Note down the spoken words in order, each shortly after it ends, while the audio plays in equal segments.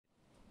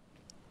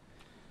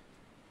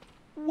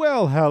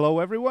Well, hello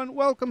everyone.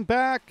 Welcome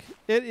back.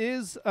 It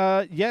is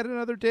yet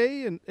another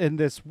day in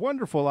this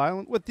wonderful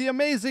island with the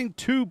amazing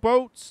 2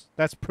 boats.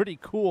 That's pretty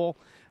cool.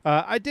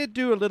 I did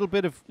do a little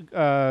bit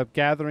of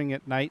gathering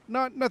at night.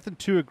 Nothing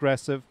too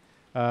aggressive.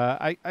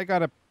 I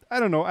got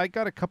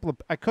a couple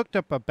of. I cooked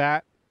up a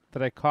bat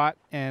that I caught,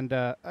 and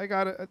I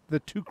got the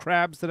 2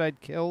 crabs that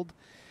I'd killed.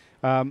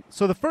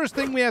 So the first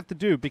thing we have to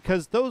do,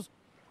 because those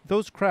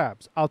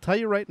crabs, I'll tell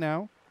you right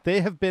now,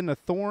 they have been a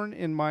thorn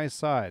in my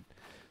side.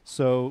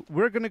 So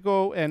we're gonna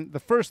go, and the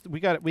first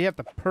we have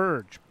to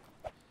purge.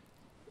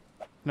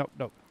 No,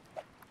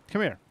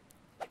 come here.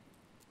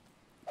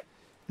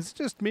 Is it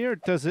just me, or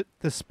does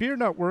the spear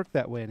not work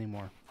that way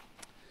anymore?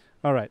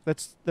 All right,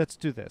 let's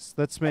do this.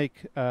 Let's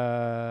make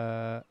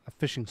a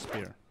fishing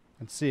spear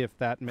and see if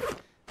that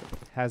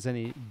has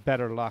any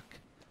better luck.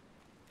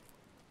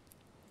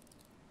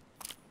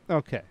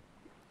 Okay,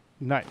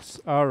 nice.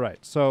 All right,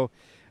 so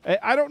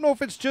I don't know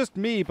if it's just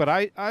me, but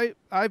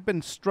I've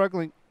been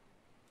struggling.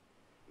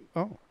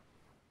 Oh.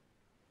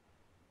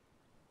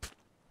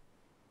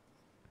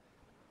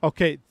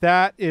 Okay,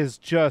 that is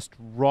just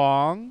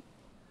wrong.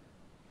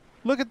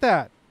 Look at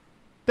that.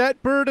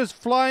 That bird is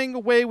flying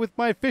away with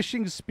my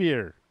fishing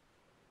spear.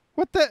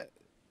 What the?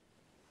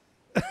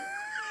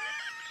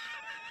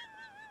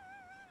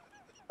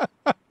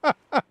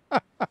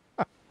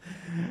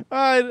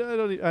 I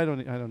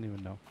don't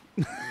even know.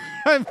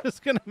 I'm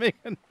just gonna make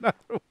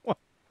another one.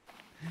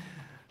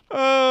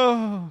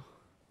 Oh.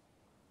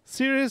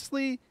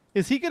 Seriously?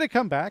 Is he going to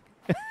come back?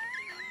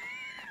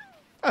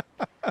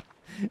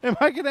 Am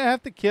I going to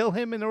have to kill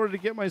him in order to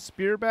get my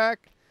spear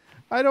back?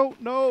 I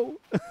don't know.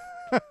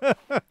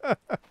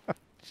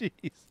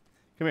 Jeez.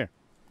 Come here.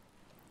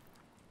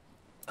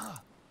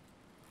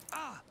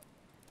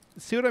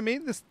 See what I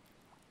mean?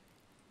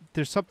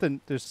 There's something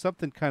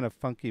kind of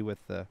funky with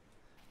the...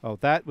 Oh,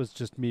 that was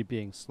just me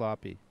being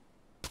sloppy.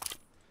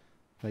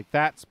 Like,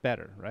 that's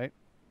better, right?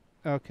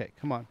 Okay,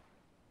 come on.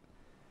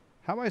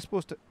 How am I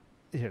supposed to...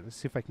 Here, let's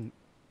see if I can...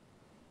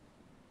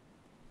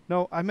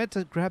 No, I meant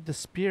to grab the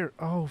spear.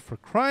 Oh, for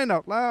crying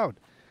out loud.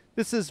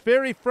 This is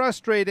very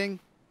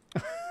frustrating.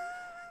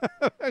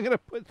 I'm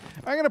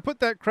gonna put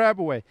that crab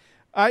away.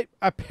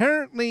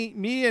 Apparently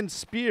me and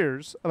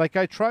spears, like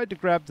I tried to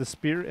grab the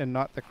spear and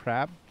not the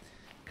crab,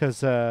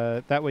 because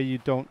that way you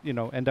don't,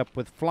 end up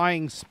with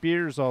flying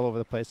spears all over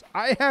the place.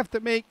 I have to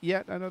make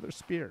yet another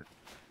spear.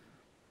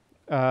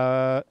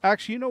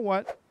 Actually, you know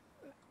what?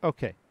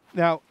 Okay.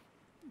 Now,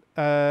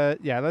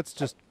 yeah, let's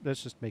just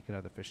make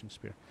another fishing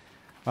spear.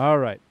 All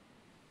right.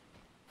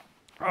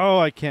 Oh,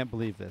 I can't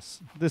believe this.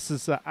 This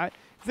is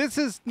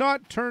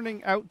not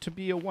turning out to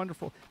be a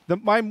wonderful.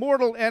 My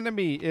mortal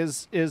enemy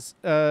is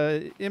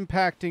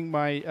impacting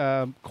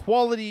my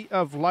quality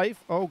of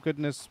life. Oh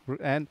goodness,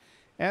 and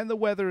the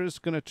weather is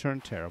going to turn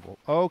terrible.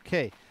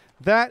 Okay,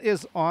 that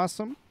is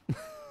awesome.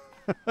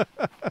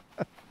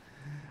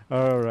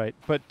 All right,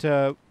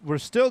 but we're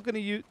still going to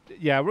use.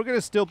 Yeah, we're going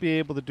to still be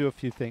able to do a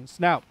few things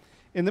now.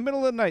 In the middle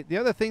of the night, the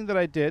other thing that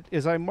I did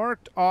is I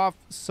marked off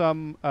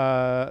some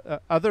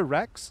other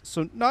wrecks.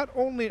 So not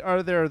only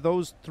are there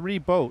those 3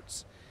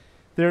 boats,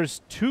 there's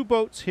 2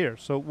 boats here.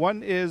 So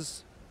one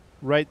is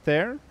right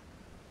there,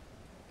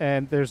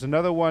 and there's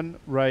another one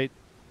right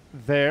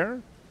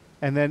there,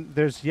 and then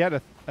there's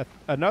yet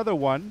another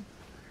one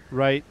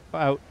right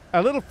out,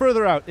 a little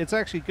further out. It's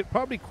actually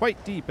probably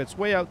quite deep. It's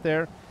way out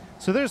there.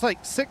 So there's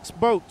like 6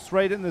 boats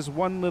right in this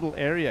one little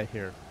area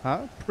here.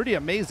 Huh? Pretty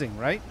amazing,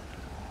 right?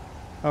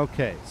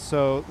 Okay,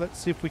 so let's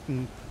see if we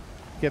can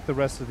get the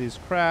rest of these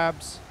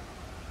crabs.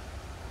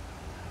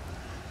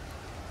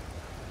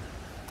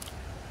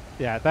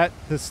 Yeah,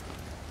 the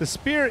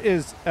spear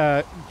is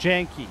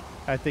janky,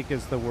 I think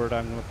is the word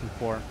I'm looking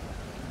for.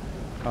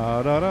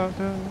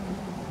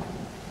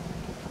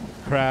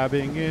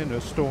 Crabbing in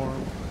a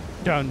storm.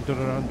 Dun dun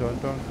dun dun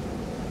dun.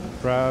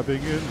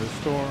 Crabbing in a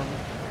storm.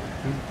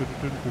 Dun dun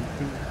dun dun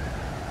dun.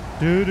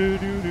 Do do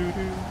do do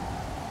do.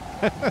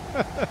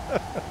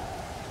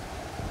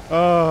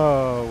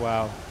 Oh,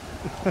 wow.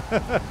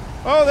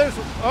 Oh,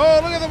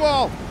 look at them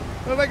all.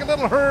 They're like a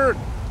little herd.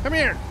 Come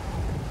here.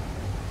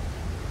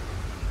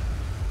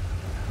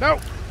 No.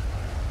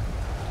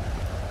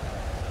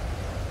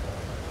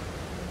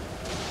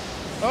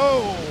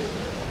 Oh.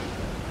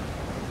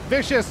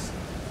 Vicious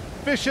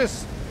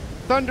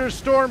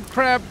thunderstorm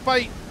crab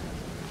fight.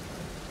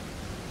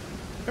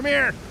 Come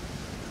here.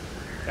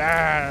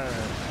 Ah.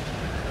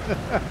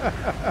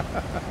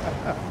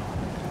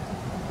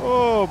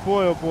 Oh,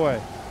 boy, oh,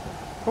 boy.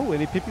 Oh,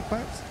 any pippy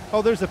plants?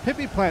 Oh, there's a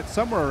pippy plant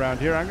somewhere around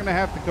here. I'm going to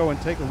have to go and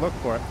take a look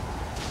for it.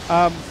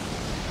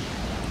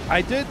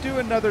 I did do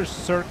another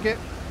circuit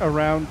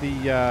around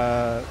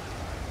the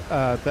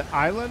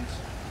island,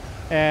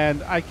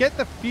 and I get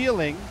the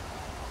feeling...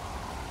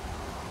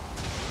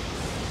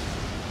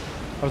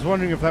 I was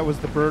wondering if that was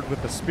the bird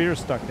with the spear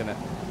stuck in it.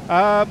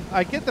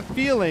 I get the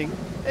feeling,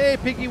 hey,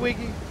 Piggy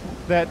Wiggy,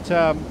 that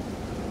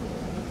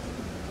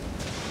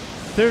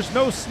there's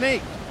no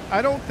snake.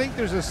 I don't think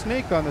there's a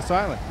snake on this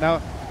island.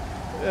 Now,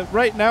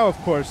 right now, of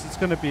course,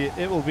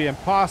 it will be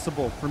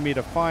impossible for me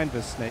to find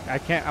this snake.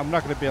 I'm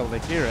not going to be able to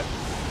hear it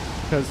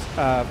because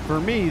for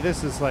me,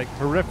 this is like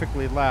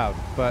horrifically loud.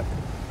 But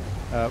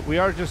we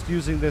are just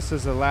using this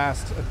as a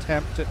last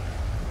attempt at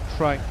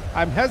trying.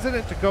 I'm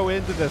hesitant to go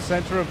into the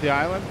center of the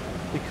island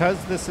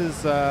because this is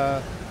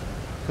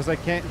because I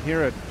can't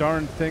hear a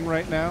darn thing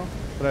right now.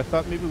 But I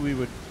thought maybe we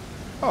would.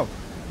 Oh,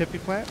 hippie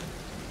plant.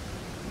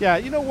 Yeah,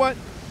 you know what?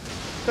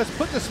 Let's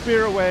put the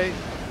spear away.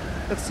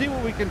 Let's see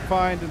what we can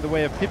find in the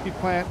way of hippie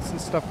plants and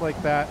stuff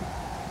like that.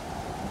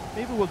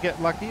 Maybe we'll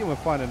get lucky and we'll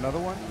find another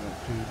one.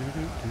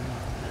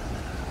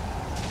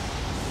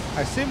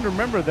 I seem to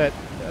remember that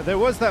there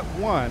was that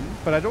one,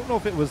 but I don't know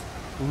if it was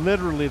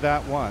literally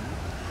that one.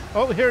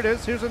 Oh, here it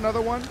is. Here's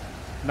another one.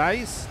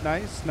 Nice,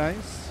 nice,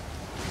 nice.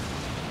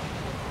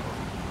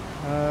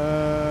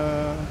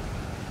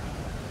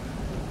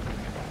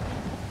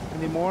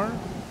 Any more?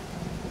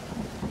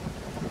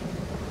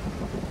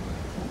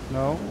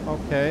 No?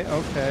 Okay,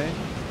 okay.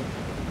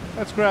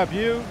 Let's grab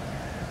you.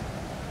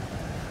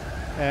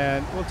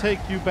 And we'll take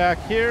you back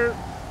here.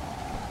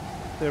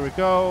 There we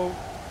go.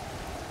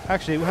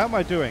 Actually, how am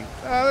I doing?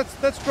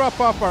 Let's drop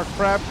off our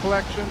crab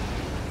collection.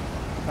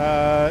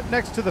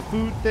 Next to the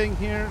food thing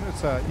here.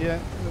 It's yeah.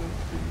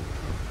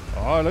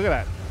 Oh, look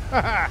at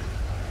that.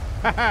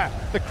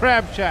 The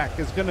crab shack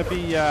is going to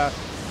be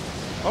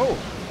oh,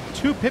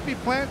 2 pippy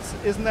plants.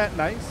 Isn't that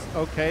nice?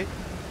 Okay.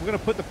 We're going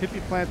to put the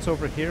pippy plants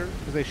over here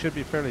because they should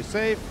be fairly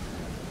safe.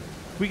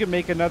 We can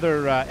make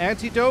another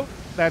antidote.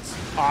 That's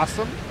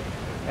awesome.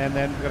 And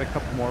then we've got a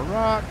couple more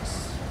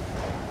rocks.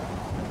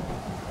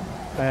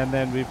 And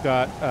then we've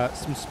got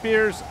some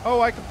spears. Oh,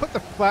 I can put the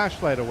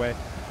flashlight away.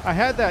 I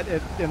had that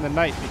in the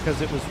night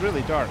because it was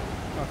really dark.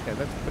 Okay,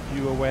 let's put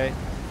you away.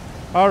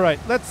 All right,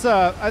 let's,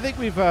 I think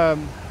we've,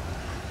 right,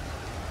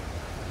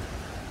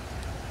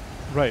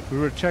 we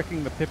were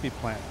checking the pippy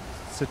plant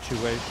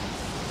situation.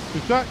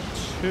 We've got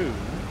 2.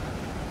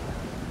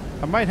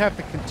 I might have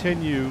to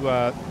continue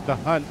the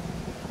hunt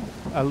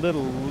a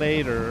little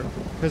later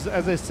because,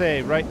 as I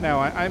say, right now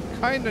I'm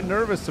kind of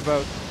nervous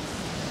about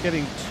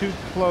getting too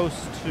close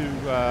to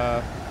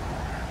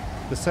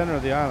the center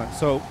of the island.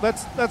 So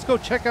let's go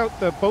check out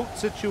the boat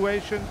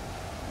situation.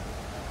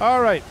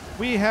 All right,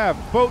 we have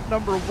boat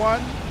number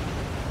 1.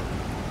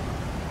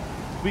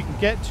 We can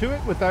get to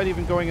it without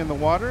even going in the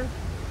water.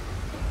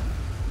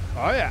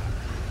 Oh yeah,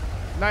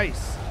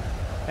 nice.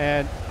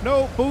 And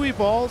no buoy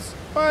balls,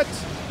 but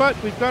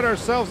we've got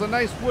ourselves a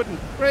nice wooden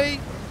crate.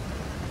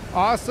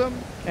 Awesome.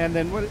 And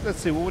then let's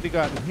see, what do you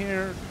got in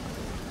here?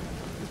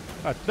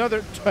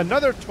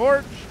 Another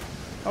torch.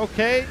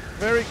 Okay,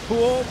 very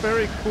cool,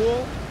 very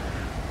cool.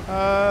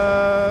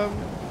 Oh,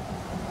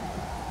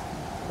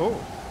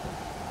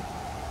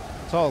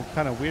 it's all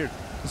kind of weird.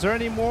 Is there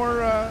any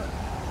more?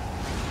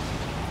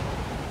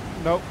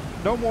 Nope,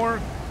 no more.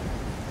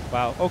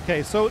 Wow.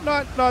 Okay, so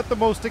not the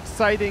most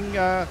exciting.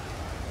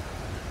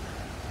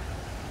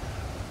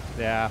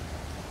 Yeah,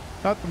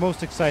 not the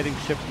most exciting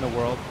ship in the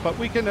world, but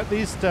we can at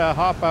least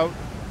hop out.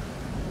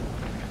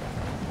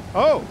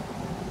 Oh,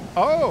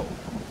 oh!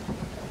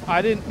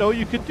 I didn't know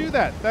you could do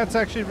that. That's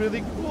actually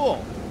really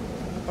cool.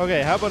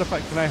 Okay, how about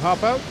can I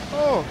hop out?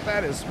 Oh,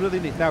 that is really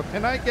neat. Now,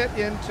 can I get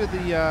into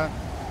the?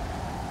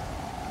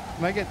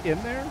 Can I get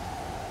in there?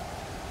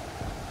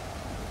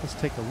 Let's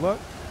take a look.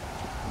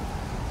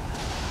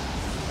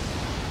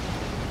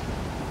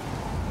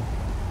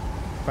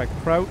 If I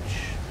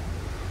crouch.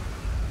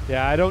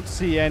 Yeah, I don't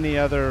see any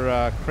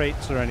other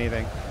crates or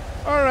anything.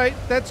 All right,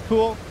 that's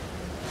cool.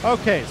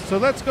 Okay, so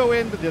let's go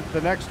into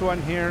the next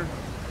one here.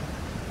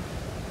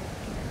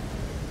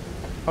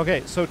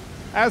 Okay, so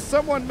as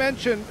someone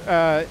mentioned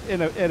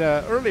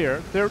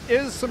earlier, there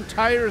is some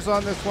tires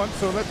on this one.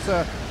 So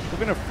we're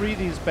gonna free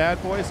these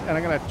bad boys, and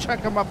I'm gonna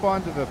chuck them up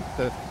onto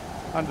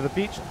the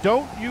beach.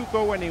 Don't you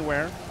go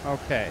anywhere.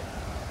 Okay.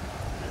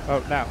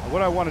 Oh, now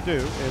what I want to do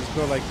is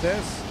go like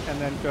this,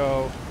 and then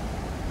go.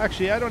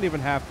 Actually, I don't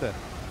even have to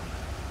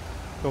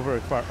go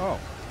very far. Oh,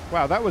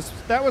 wow, that was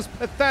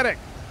pathetic.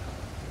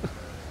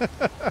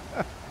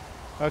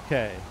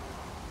 Okay.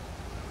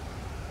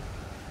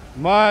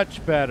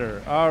 Much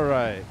better. All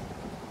right.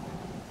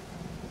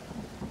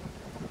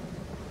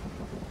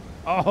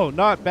 Oh,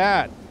 not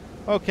bad.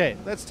 Okay,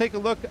 let's take a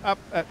look up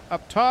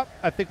top.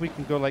 I think we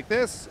can go like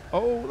this.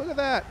 Oh, look at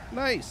that.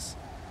 Nice.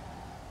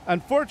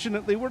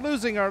 Unfortunately, we're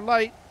losing our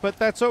light, but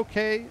that's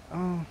okay.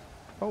 Oh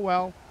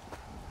well.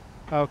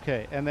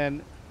 Okay, and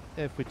then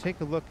if we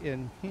take a look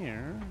in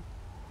here.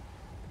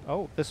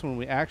 Oh, this one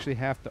we actually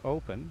have to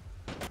open.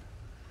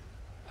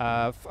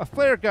 A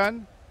flare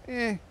gun.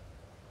 Eh.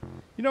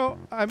 You know,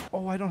 I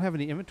don't have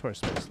any inventory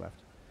space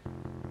left.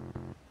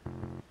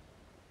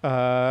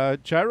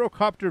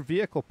 Gyrocopter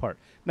vehicle part.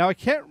 Now, I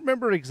can't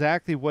remember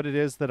exactly what it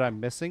is that I'm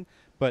missing,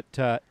 but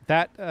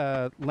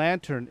that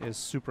lantern is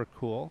super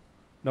cool.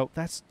 No,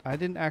 I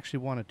didn't actually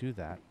want to do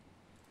that.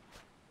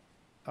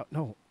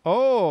 No.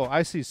 Oh,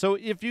 I see. So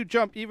if you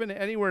jump even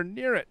anywhere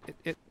near it,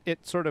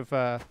 it sort of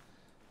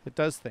it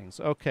does things.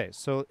 Okay,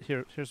 so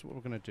here's what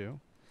we're gonna do.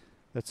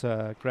 Let's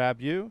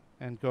grab you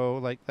and go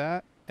like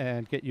that.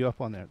 and get you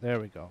up on there. There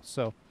we go.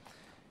 So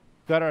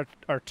got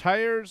our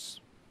tires.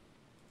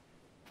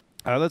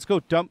 Let's go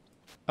dump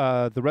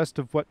the rest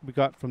of what we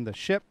got from the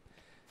ship.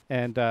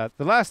 And the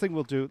last thing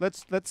we'll do,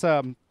 let's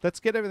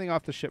get everything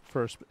off the ship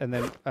first, and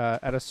then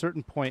at a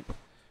certain point,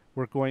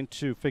 we're going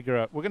to figure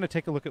out. We're going to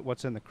take a look at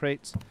what's in the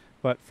crates.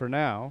 But for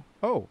now,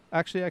 oh,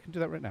 actually, I can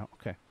do that right now.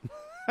 Okay,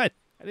 I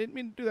didn't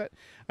mean to do that.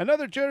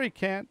 Another jerry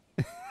can.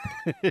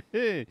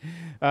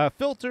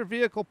 Filter,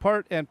 vehicle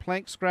part, and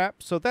plank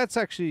scrap. So that's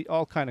actually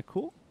all kind of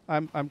cool.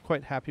 I'm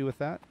quite happy with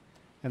that.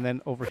 And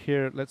then over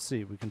here, let's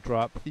see, we can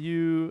drop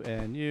you,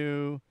 and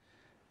you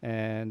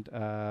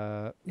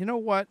know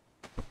what?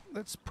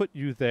 Let's put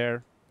you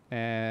there,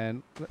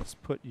 and let's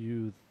put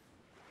you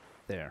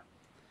there.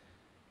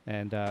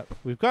 And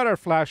we've got our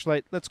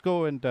flashlight. Let's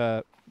go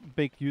and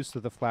make use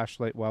of the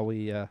flashlight while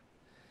we... I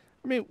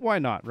mean, why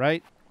not,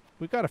 right?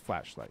 We've got a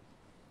flashlight.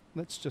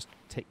 Let's just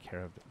take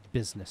care of it.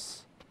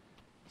 Business.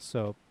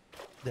 So,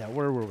 yeah,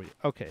 where were we?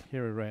 Okay,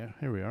 here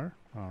we are.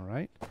 All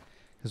right.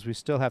 Because we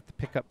still have to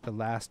pick up the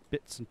last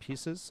bits and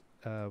pieces.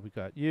 We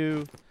got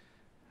you.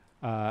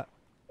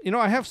 You know,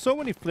 I have so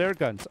many flare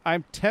guns.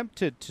 I'm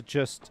tempted to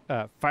just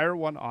fire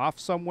one off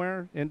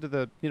somewhere into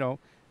the,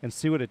 and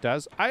see what it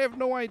does. I have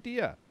no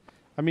idea.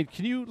 I mean,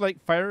 can you,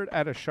 like, fire it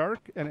at a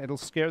shark and it'll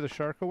scare the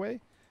shark away?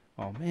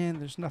 Oh, man,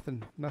 there's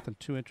nothing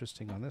too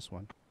interesting on this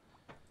one.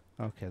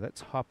 Okay,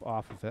 let's hop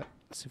off of it.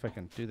 Let's see if I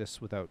can do this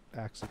without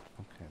accident.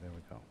 Okay, there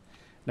we go.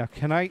 Now,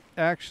 can I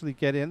actually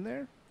get in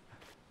there?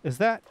 Is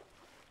that...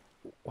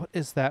 What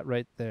is that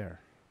right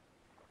there?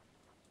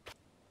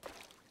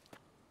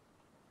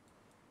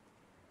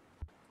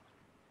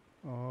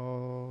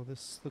 Oh,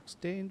 this looks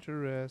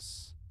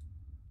dangerous.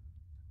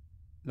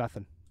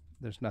 Nothing.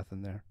 There's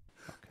nothing there.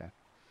 Okay.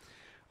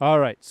 All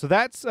right. So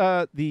that's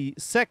the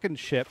second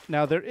ship.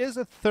 Now, there is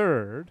a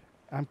third.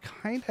 I'm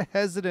kind of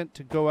hesitant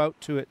to go out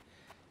to it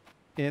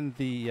in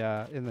the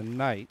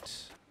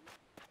night.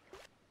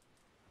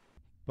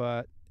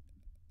 But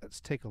let's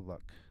take a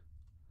look.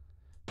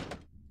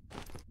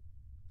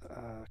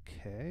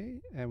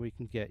 Okay. And we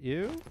can get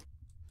you.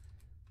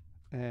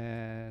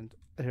 And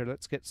here,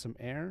 let's get some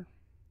air.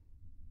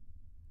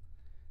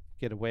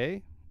 Get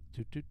away.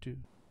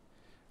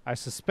 I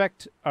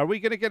suspect... Are we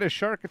going to get a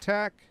shark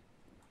attack?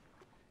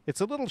 It's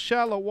a little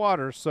shallow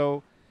water,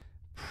 so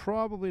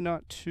probably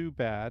not too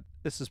bad.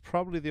 This is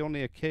probably the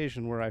only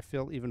occasion where I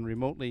feel even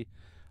remotely...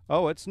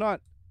 Oh, it's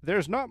not...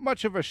 There's not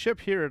much of a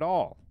ship here at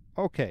all.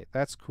 Okay,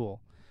 that's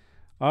cool.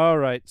 All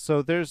right,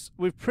 so there's...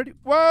 We've pretty...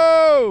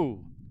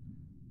 Whoa!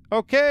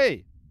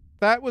 Okay,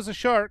 that was a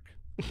shark.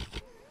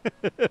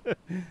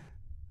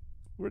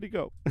 Where'd he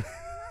go?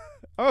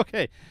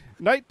 Okay,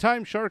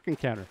 nighttime shark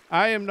encounter.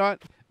 I am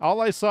not...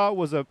 All I saw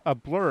was a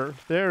blur.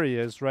 There he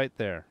is, right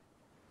there.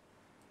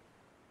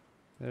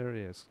 There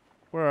he is.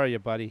 Where are you,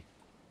 buddy?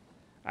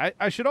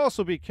 I should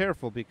also be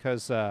careful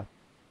because there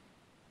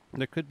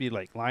could be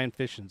like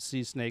lionfish and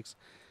sea snakes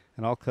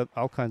and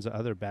all kinds of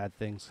other bad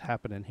things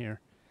happening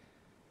here.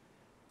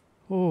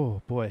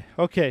 Oh boy.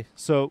 Okay,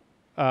 so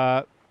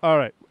all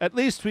right. At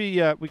least we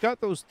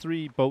got those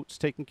 3 boats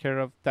taken care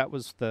of. That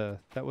was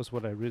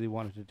what I really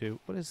wanted to do.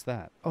 What is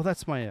that? Oh,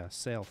 that's my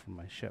sail from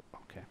my ship.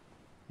 Okay,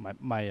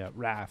 my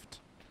raft.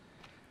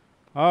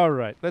 All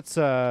right. Let's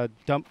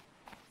dump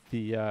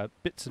the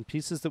bits and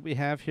pieces that we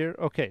have here.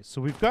 Okay, so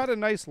we've got a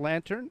nice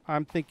lantern.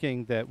 I'm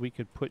thinking that we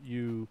could put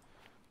you...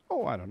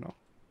 Oh, I don't know.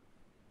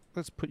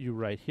 Let's put you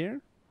right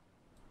here.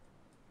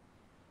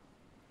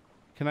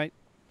 Can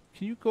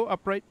you go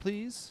upright,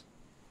 please?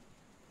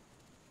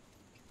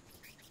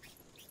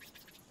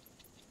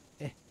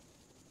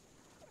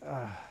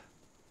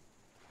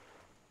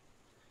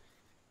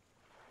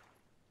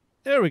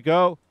 There we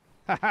go.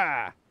 Ha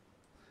ha.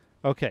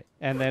 Okay,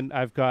 and then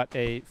I've got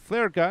a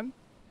flare gun,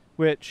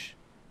 which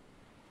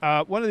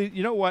one of the...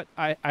 You know what?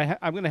 I'm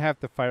going to have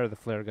to fire the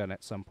flare gun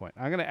at some point.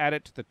 I'm going to add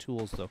it to the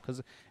tools though,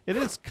 because it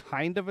is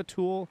kind of a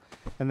tool.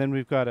 And then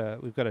we've got a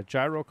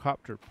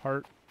gyrocopter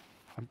part.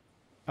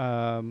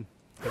 Hang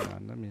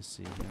on, let me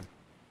see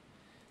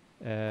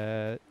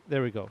here.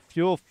 There we go.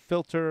 Fuel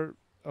filter.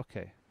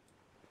 Okay.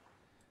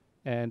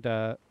 And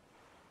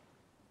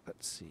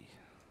let's see.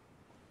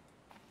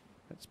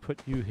 Let's put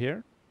you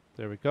here.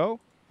 There we go.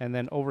 And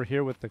then over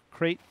here with the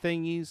crate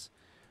thingies,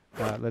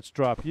 let's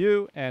drop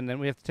you. And then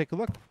we have to take a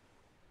look.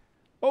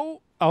 Oh,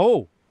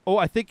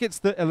 I think it's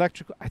the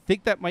electrical. I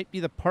think that might be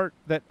the part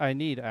that I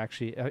need,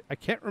 actually. I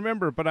can't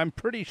remember, but I'm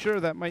pretty sure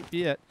that might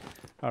be it.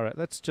 All right,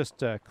 let's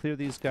just clear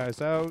these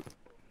guys out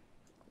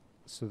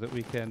so that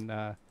we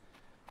can,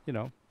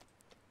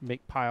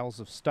 make piles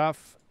of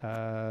stuff.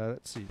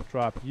 Let's see,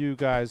 drop you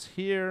guys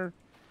here.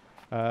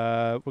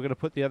 We're going to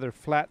put the other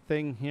flat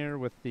thing here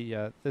with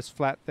the this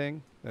flat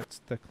thing.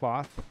 That's the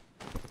cloth.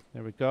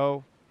 There we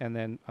go. And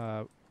then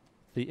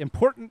the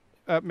important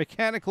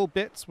mechanical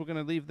bits, we're going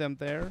to leave them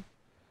there.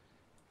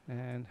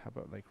 And how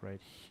about like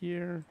right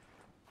here?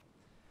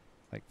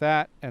 Like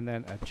that. And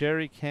then a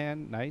jerry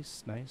can.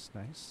 Nice, nice,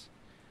 nice.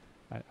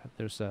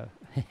 There's a...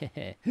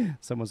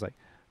 Someone's like,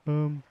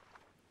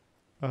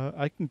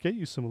 I can get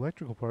you some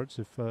electrical parts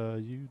if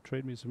you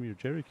trade me some of your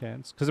jerry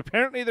cans. Because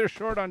apparently they're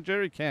short on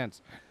jerry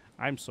cans.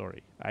 I'm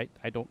sorry. I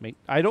don't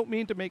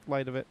mean to make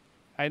light of it.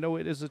 I know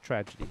it is a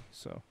tragedy.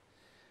 So,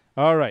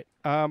 all right.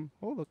 Oh,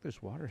 look,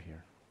 there's water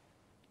here.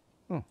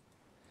 Oh.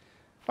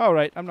 All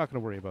right. I'm not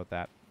going to worry about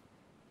that.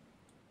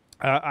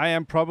 I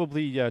am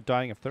probably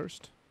dying of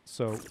thirst.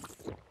 So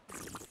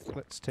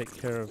let's take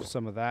care of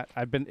some of that.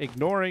 I've been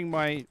ignoring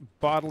my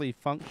bodily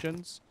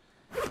functions.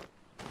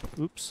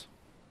 Oops.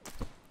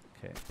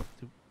 Okay.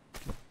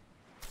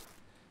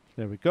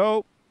 There we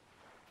go.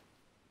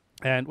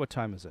 And what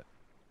time is it?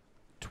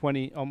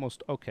 20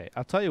 almost. Okay.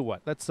 I'll tell you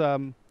what. Let's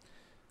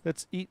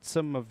eat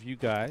some of you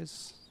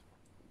guys.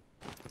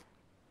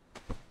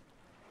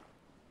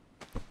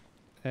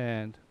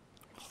 And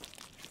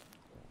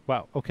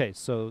wow. Okay.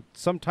 So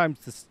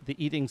sometimes the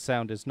eating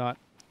sound is not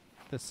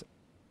this.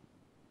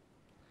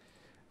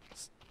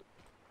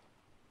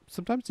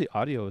 Sometimes the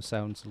audio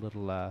sounds a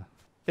little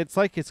it's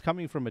like it's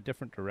coming from a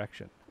different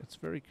direction. It's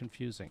very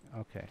confusing.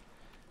 Okay.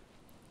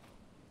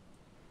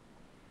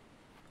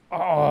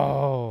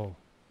 Oh.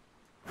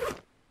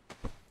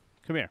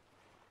 Come here.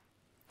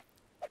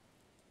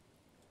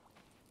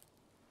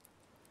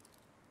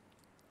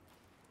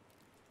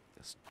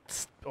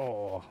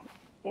 Oh.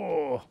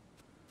 Oh.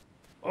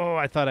 Oh,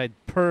 I thought I'd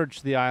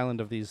purge the island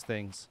of these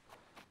things.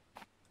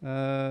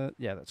 Yeah,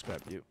 let's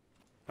grab you.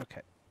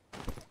 Okay.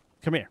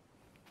 Come here.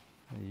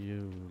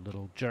 You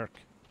little jerk.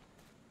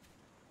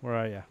 Where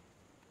are you?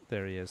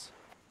 There he is.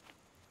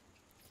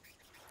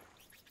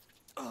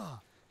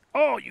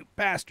 Oh, you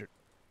bastard.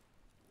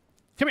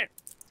 Come here.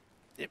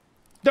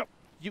 No,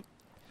 you.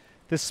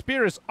 This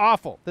spear is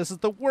awful. This is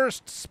the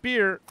worst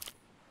spear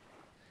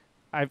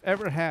I've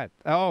ever had.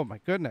 Oh, my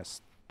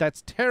goodness.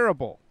 That's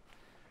terrible.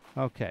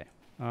 Okay.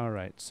 All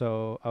right.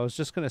 So I was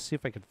just going to see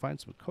if I could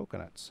find some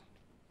coconuts.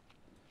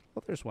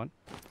 Oh, there's one.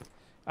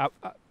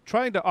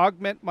 Trying to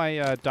augment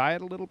my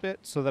diet a little bit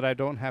so that I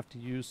don't have to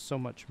use so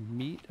much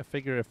meat. I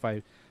figure if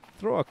I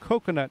throw a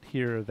coconut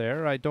here or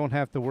there, I don't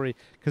have to worry.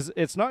 Because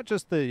it's not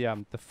just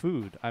the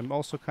food. I'm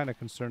also kind of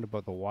concerned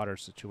about the water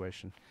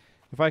situation.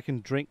 If I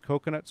can drink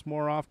coconuts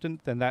more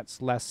often, then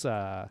that's less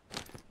stuff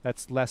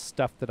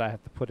that I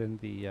have to put in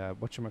the,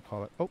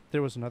 whatchamacallit. Oh,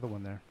 there was another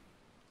one there.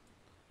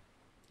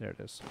 There it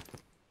is.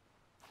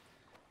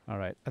 All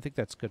right. I think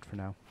that's good for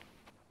now.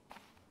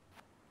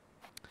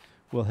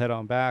 We'll head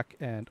on back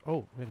and...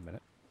 Oh, wait a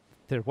minute.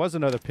 There was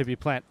another pippy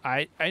plant.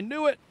 I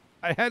knew it!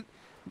 I had...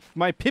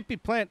 My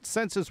pippy plant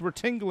senses were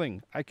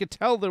tingling. I could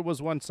tell there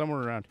was one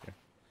somewhere around here.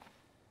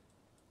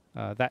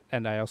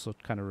 And I also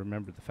kind of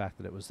remembered the fact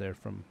that it was there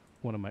from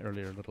one of my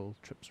earlier little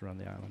trips around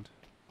the island.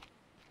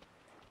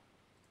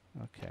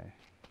 Okay.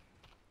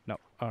 No.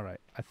 All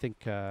right. I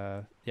think,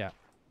 yeah.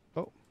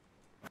 Oh.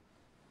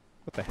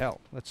 What the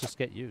hell? Let's just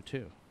get you,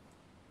 too.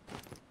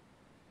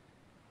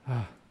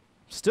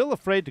 Still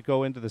afraid to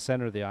go into the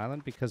center of the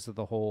island because of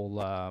the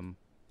whole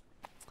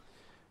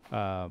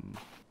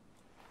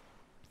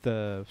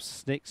the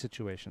snake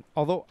situation.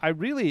 Although I'm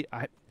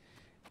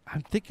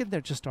thinking there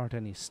just aren't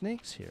any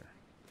snakes here.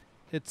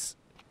 It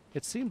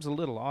seems a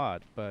little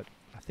odd, but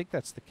I think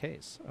that's the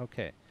case.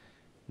 Okay.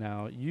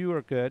 Now you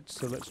are good,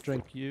 so let's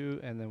drink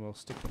you and then we'll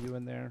stick you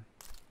in there.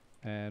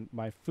 And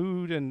my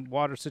food and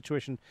water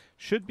situation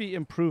should be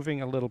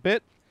improving a little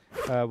bit.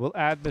 We'll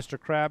add Mr.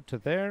 Crab to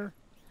there.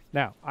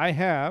 Now, I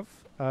have,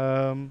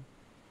 let's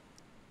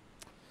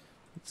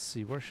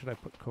see, where should I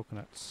put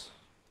coconuts?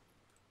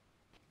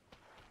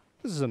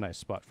 This is a nice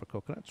spot for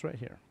coconuts right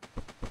here.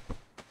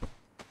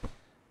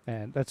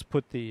 And let's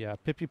put the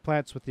pippy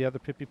plants with the other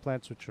pippy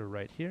plants, which are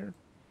right here.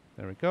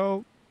 There we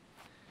go.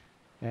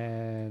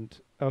 And,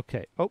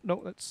 okay. Oh,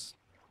 no, let's,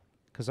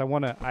 because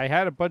I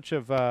had a bunch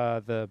of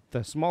the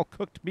small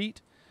cooked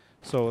meat,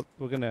 so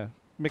we're going to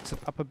mix it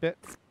up a bit.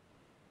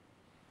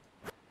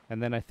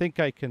 And then I think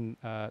I can,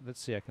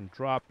 let's see, I can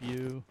drop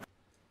you,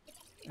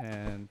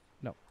 and,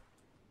 no.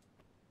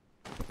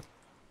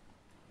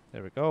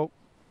 There we go.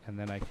 And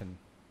then I can,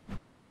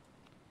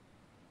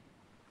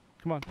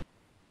 come on.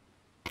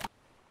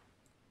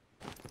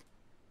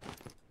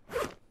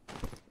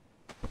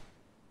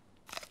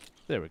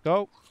 There we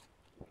go.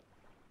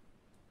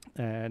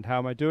 And how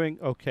am I doing?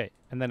 Okay.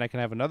 And then I can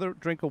have another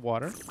drink of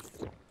water,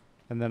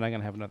 and then I'm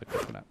going to have another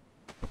coconut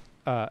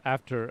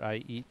after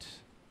I eat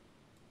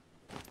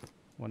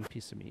one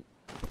piece of meat.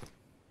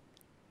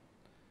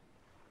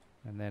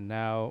 And then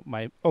now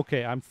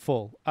okay, I'm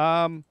full.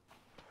 I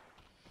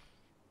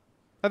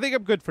think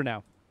I'm good for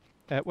now.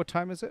 At what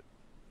time is it?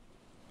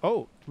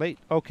 Oh, late.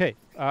 Okay.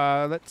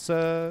 Let's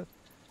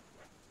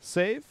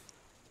save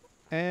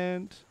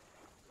and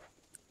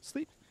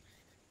sleep.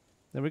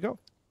 There we go.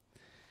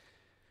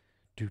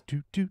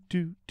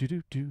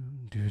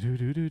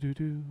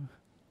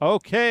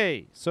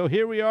 Okay, so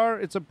here we are.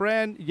 It's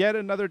yet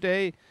another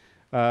day.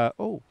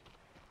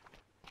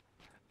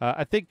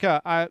 I think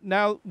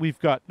now we've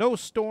got no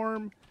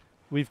storm.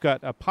 We've got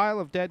a pile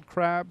of dead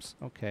crabs.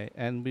 Okay,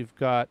 and we've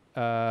got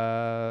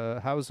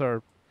how's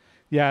our?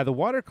 Yeah, the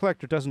water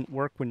collector doesn't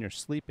work when you're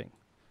sleeping,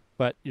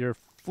 but your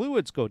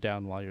fluids go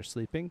down while you're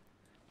sleeping.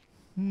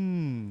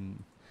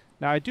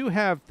 Now I do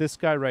have this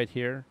guy right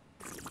here.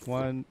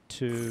 1,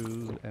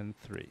 2, and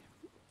 3.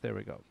 There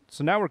we go.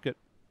 So now we're good.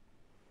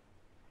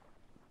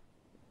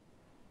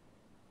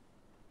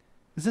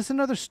 Is this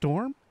another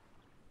storm?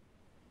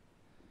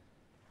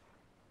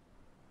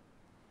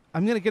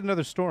 I'm going to get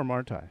another storm,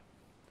 aren't I?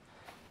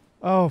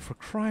 Oh, for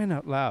crying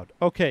out loud.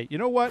 Okay, you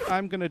know what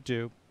I'm going to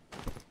do?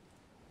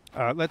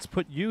 Let's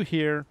put you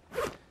here.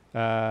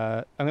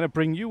 I'm going to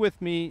bring you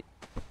with me.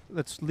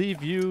 Let's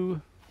leave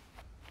you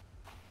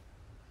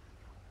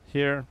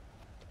here.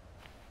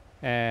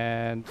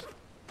 And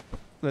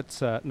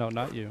let's, no,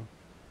 not you.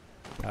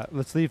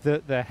 Let's leave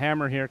the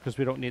hammer here because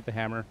we don't need the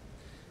hammer.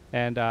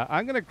 And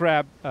I'm going to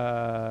grab,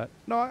 no,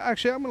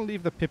 actually, I'm going to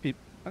leave the Pippi.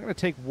 I'm going to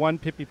take one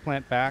Pippi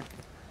plant back.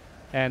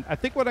 And I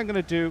think what I'm going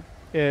to do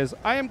is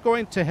I am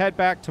going to head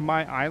back to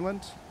my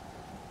island,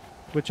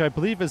 which I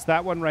believe is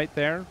that one right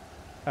there.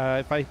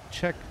 If I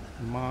check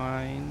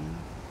mine,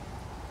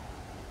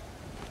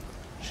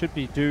 should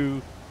be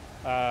due,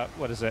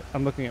 what is it?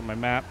 I'm looking at my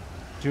map.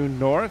 Due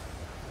north,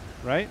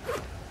 right?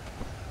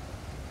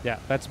 Yeah,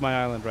 that's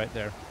my island right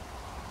there.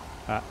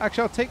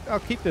 Actually, I'll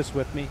keep this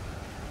with me.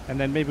 And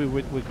then maybe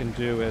what we can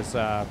do is,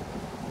 I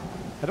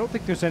don't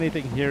think there's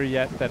anything here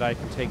yet that I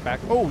can take back.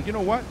 Oh, you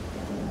know what?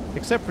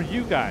 Except for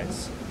you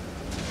guys.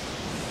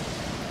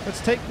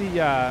 Let's take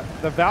the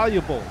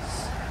valuables.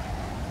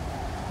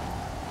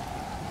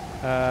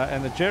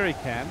 And the jerry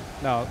can.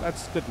 No,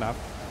 that's good enough.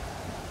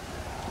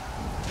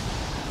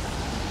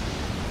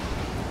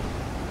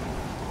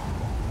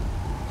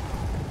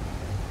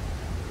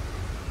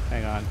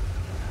 Hang on.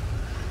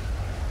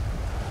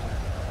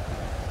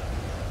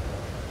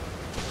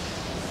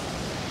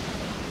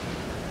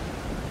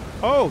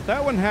 Oh,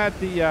 that one had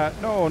the,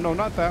 no,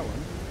 not that one.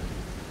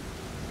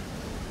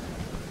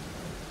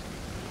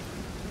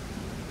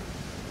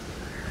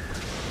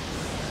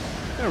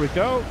 There we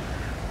go.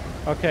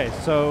 Okay,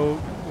 so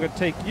we're going to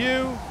take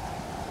you,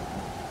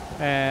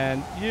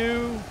 and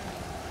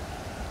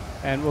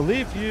we'll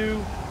leave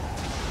you,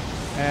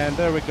 and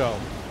there we go.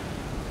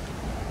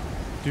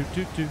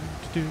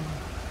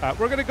 We're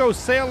going to go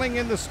sailing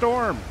in the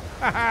storm.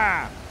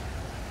 Ha-ha!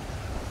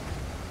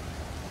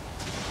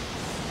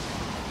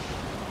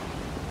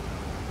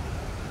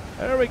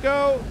 There we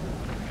go.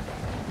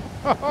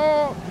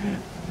 Oh,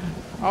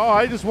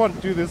 I just want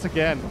to do this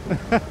again.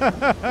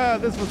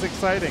 This was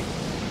exciting.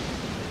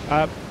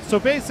 So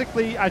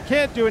basically, I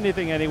can't do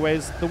anything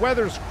anyways. The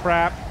weather's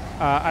crap.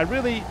 I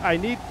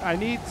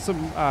need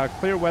some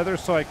clear weather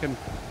so I can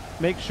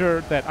make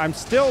sure that I'm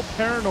still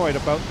paranoid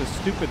about this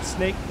stupid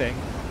snake thing.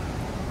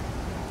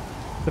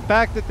 The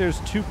fact that there's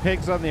 2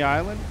 pigs on the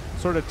island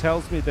sort of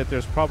tells me that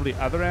there's probably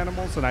other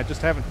animals, and I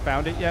just haven't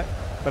found it yet.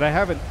 But I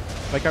haven't,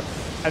 like,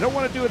 I don't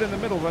want to do it in the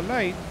middle of the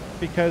night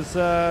because,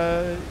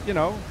 you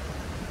know,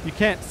 you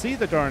can't see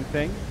the darn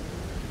thing.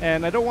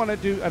 And I don't want to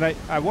do, and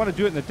I want to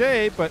do it in the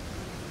day, but,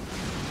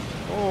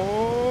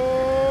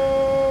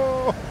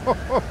 oh,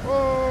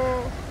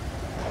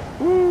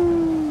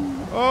 Ooh.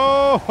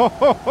 Oh,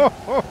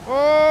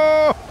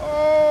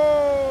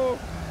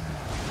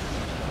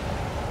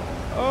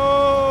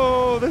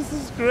 this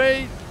is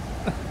great.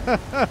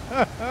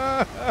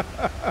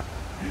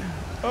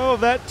 Oh,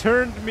 that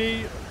turned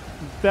me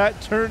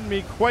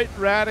quite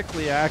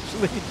radically,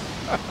 actually.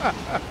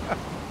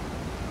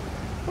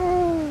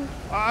 Oh,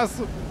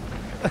 awesome.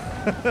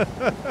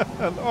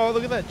 Oh,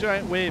 look at that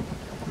giant wave.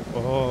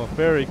 Oh,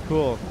 very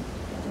cool.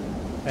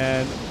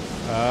 And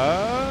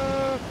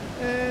up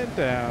and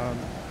down.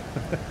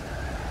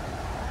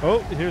 Oh,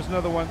 here's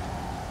another one.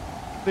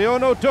 The Oh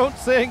No, don't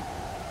sink.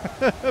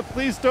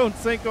 Please don't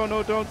sink. Oh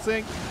no, don't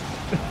sink.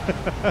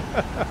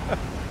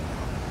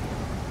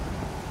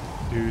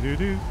 Do do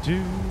do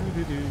do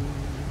do do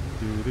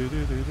do do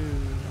do do do.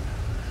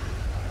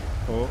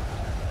 Oh.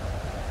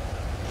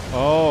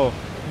 Oh,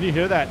 can you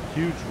hear that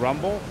huge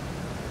rumble?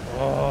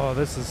 Oh,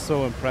 this is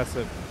so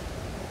impressive.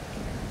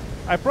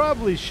 I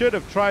probably should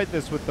have tried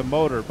this with the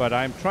motor, but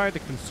I'm trying to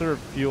conserve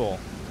fuel.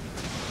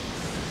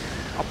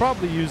 I'll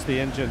probably use the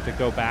engine to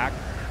go back,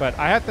 but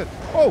I have to...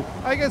 Oh,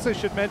 I guess I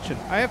should mention,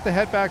 I have to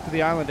head back to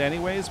the island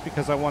anyways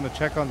because I want to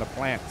check on the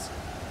plants.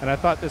 And I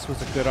thought this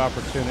was a good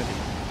opportunity.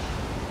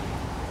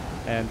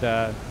 And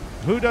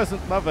who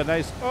doesn't love a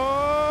nice...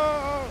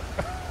 Oh!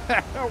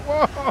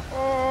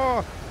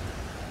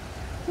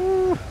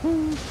 Whoa!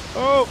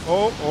 Oh,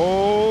 oh,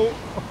 oh.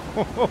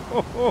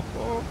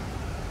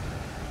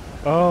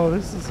 Oh,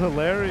 this is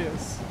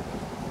hilarious.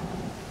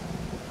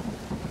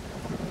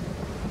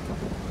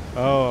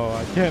 Oh,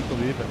 I can't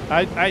believe it.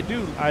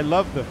 I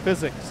love the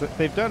physics.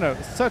 They've done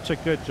such a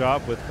good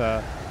job with,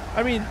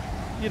 I mean,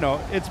 you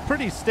know, it's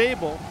pretty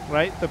stable,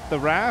 right? The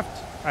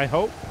raft, I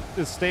hope,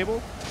 is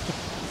stable.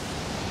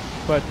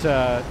 But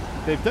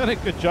they've done a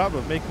good job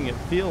of making it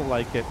feel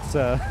like it's,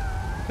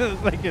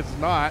 like it's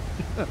not.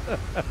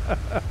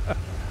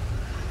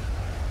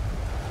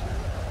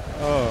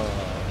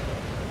 Oh.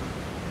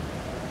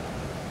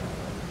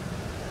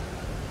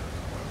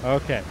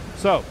 Okay,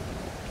 so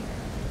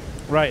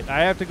Right,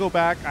 I have to go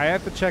back. I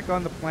have to check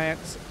on the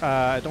plants.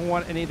 I don't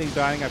want anything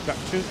dying.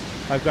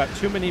 I've got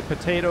too many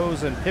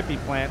potatoes and pippy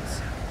plants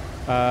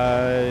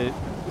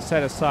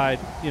set aside,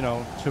 you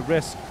know, to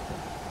risk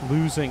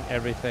losing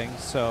everything.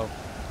 So,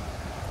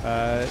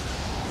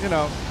 you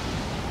know,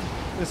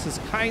 this is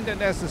kind of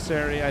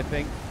necessary, I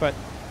think. But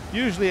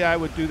usually I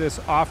would do this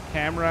off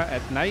camera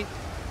at night.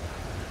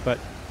 But,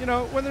 you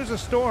know, when there's a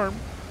storm,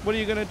 what are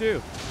you going to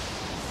do?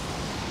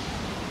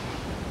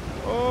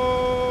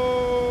 Oh!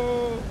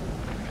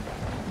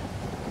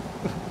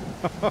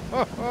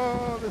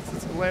 This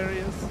is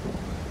hilarious.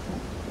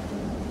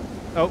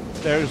 Oh,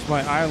 there's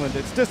my island.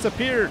 It's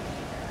disappeared.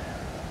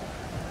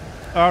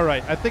 All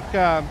right, I think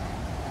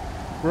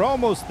we're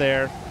almost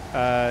there.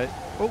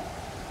 Oh.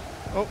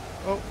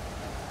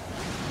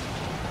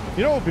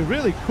 You know what would be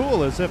really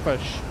cool is if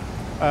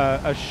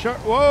a shark...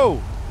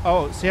 Whoa!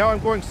 Oh, see how I'm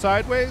going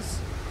sideways?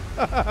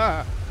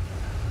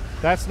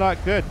 That's not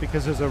good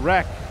because there's a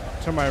wreck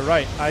to my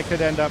right. I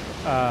could end up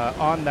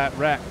on that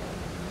wreck.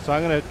 So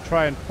I'm going to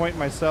try and point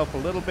myself a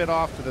little bit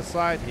off to the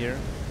side here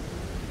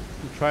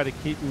and try to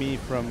keep me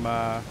from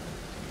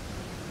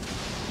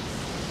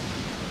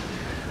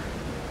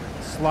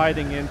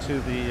sliding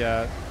into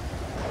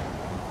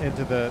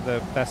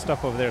that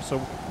stuff over there. So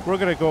we're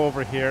going to go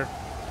over here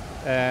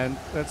and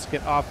let's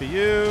get off of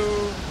you,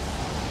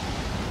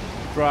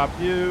 drop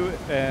you,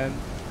 and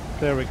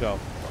there we go.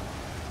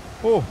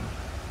 Oh,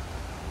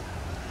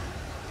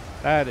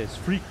 that is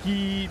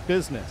freaky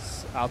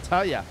business. I'll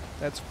tell ya,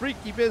 that's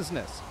freaky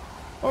business.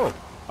 Oh,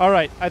 all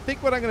right. I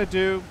think what I'm going to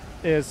do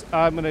is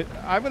I'm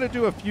gonna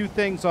do a few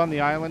things on the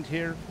island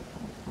here.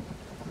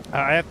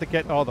 I have to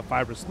get all the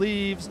fibrous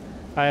leaves.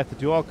 I have to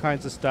do all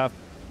kinds of stuff.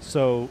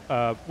 So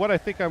what I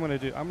think I'm going to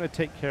do, I'm going to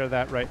take care of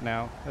that right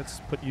now. Let's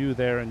put you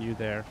there and you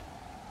there.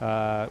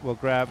 We'll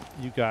grab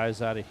you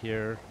guys out of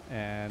here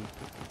and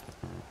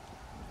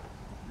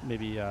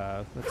maybe,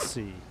 let's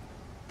see.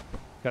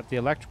 Got the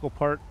electrical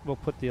part. We'll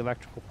put the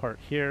electrical part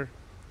here.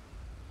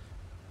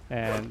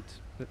 And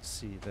let's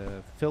see,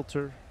 the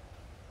filter.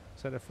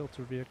 Is that a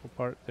filter vehicle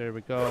part? There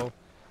we go.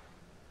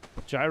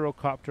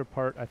 Gyrocopter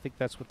part. I think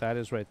that's what that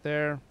is right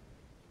there.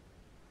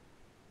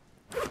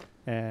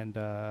 And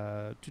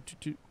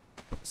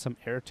some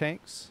air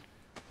tanks.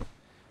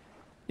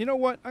 You know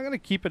what? I'm going to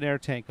keep an air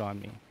tank on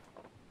me.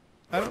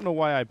 I don't know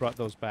why I brought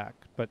those back,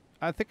 but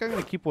I think I'm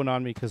going to keep one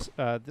on me because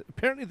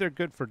apparently they're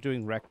good for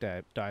doing wreck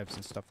dives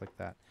and stuff like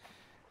that.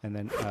 And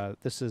then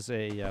this is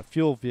a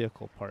fuel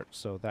vehicle part,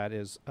 so that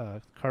is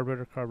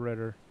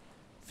carburetor,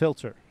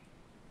 filter,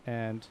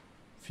 and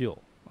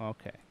fuel.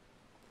 Okay.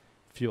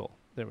 Fuel.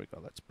 There we go.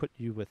 Let's put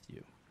you with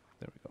you.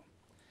 There we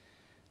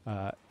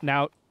go.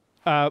 Now,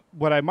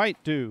 what I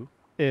might do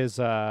is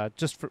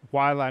just for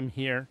while I'm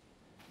here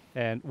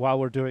and while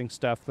we're doing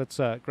stuff, let's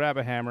grab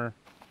a hammer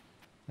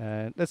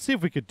and let's see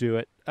if we could do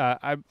it.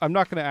 I'm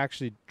not going to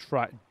actually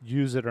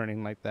use it or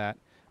anything like that,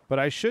 but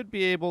I should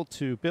be able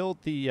to build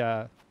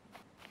the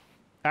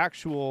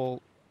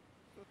actual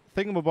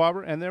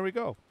thingamabobber, and there we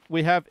go.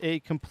 We have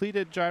a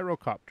completed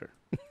gyrocopter.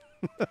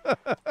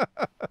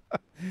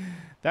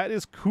 That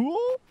is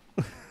cool.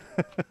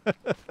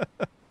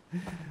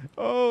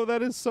 Oh,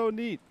 that is so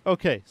neat.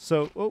 Okay,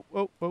 so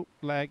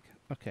lag.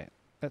 Okay,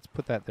 let's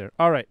put that there.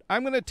 All right,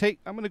 I'm gonna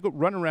go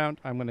run around.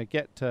 I'm gonna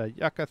get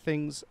yucca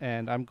things,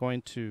 and I'm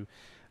going to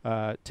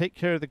take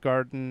care of the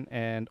garden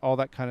and all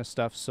that kind of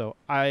stuff. So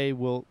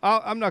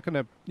I'm not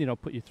gonna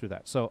put you through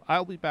that. So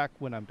I'll be back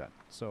when I'm done.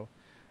 So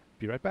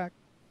be right back.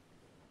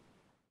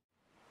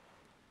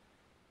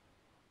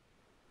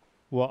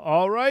 Well,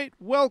 all right,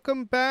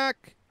 welcome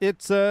back.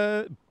 It's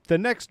the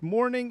next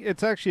morning.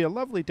 It's actually a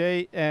lovely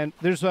day, and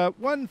there's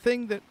one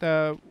thing that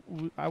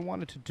I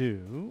wanted to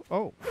do.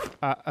 Oh,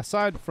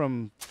 aside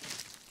from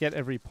get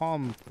every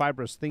palm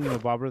fibrous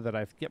thingamabobber that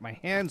I get my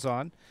hands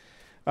on,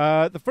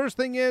 the first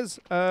thing is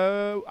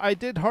I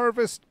did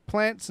harvest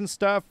plants and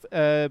stuff,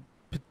 and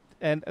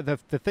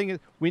the thing is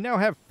we now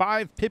have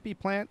 5 pippy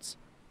plants.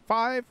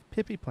 5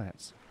 pippy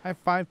plants. I have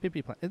 5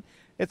 pippy plants.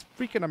 It's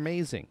freaking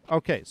amazing.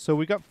 Okay, so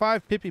we got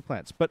 5 pippy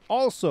plants, but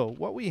also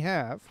what we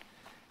have,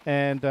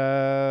 and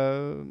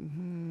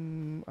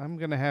I'm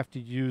gonna have to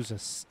use a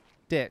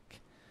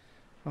stick.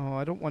 Oh,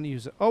 I don't want to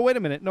use it. Oh, wait a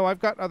minute. No,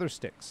 I've got other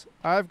sticks.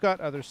 I've got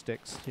other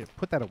sticks. Here,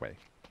 put that away.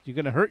 You're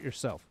gonna hurt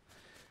yourself.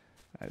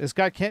 This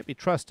guy can't be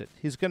trusted.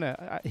 He's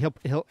gonna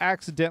he'll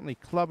accidentally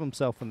club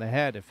himself in the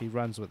head if he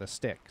runs with a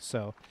stick.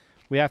 So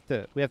we have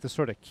to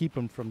sort of keep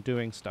him from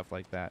doing stuff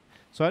like that.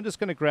 So I'm just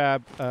gonna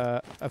grab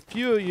a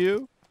few of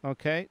you.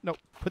 Okay. No,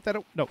 put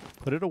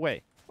it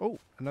away. Oh,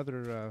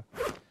 another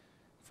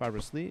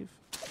fibrous leaf.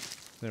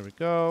 There we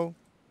go.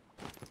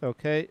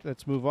 Okay,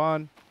 let's move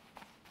on.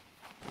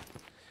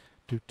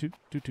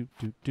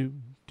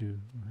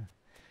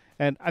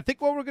 And I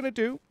think what we're gonna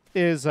do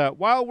is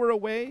while we're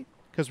away,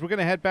 because we're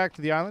gonna head back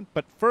to the island.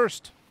 But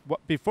first,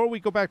 before we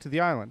go back to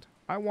the island,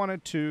 I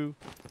wanted to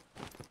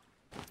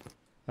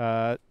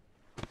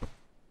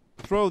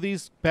throw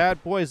these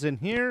bad boys in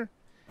here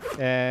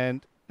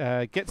and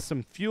get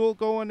some fuel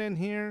going in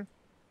here.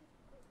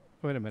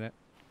 Wait a minute.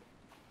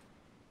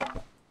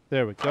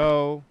 There we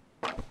go.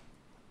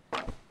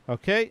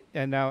 Okay,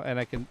 and now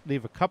I can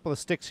leave a couple of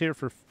sticks here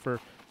for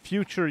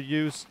future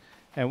use,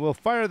 and we'll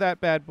fire that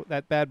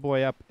bad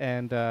boy up,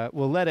 and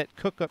we'll let it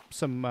cook up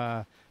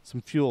some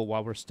fuel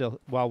while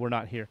we're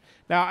not here.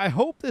 Now I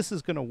hope this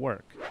is going to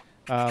work.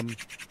 I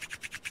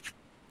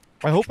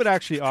hope it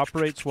actually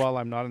operates while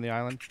I'm not on the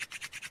island.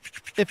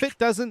 If it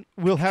doesn't,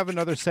 we'll have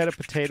another set of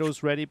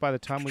potatoes ready by the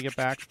time we get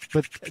back.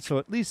 But so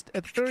at the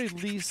very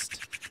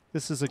least,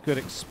 this is a good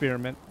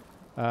experiment.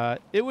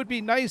 It would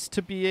be nice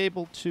to be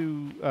able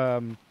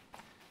to,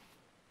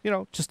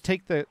 just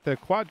take the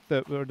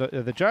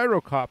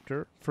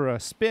gyrocopter for a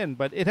spin,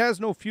 but it has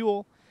no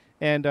fuel,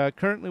 and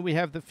currently we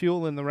have the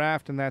fuel in the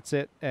raft, and that's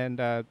it.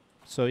 And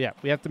so yeah,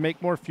 we have to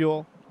make more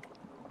fuel.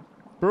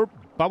 Burp,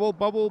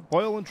 bubble,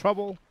 boil in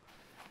trouble.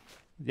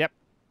 Yep.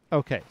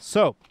 Okay,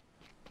 so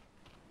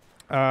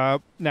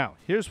now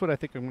here's what I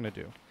think I'm going to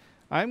do.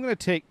 I'm going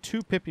to take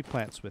 2 pippy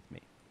plants with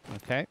me,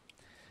 okay?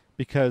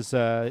 Because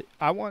I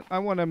want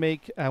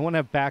to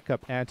have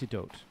backup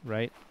antidote,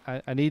 right?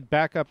 I need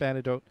backup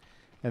antidote,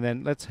 and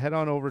then let's head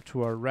on over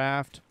to our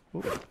raft.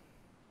 Ooh.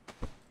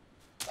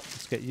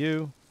 Let's get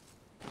you.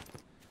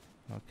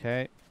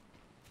 Okay.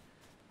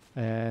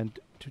 And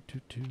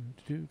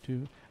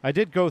I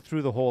did go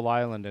through the whole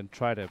island and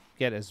try to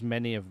get as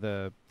many of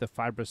the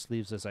fibrous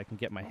leaves as I can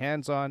get my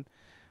hands on.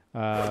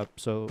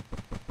 So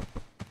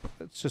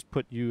let's just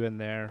put you in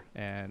there,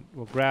 and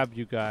we'll grab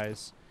you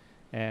guys.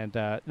 And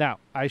now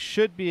I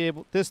should be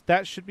able.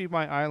 That should be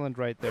my island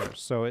right there.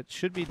 So it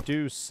should be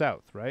due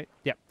south, right?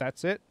 Yep,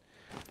 that's it.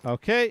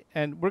 Okay,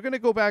 and we're gonna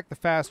go back the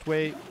fast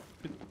way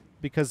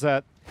because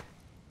am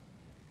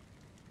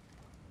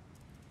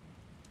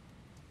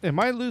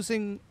I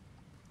losing?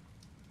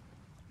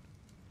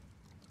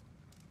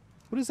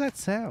 What does that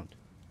sound?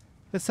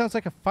 That sounds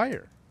like a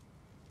fire.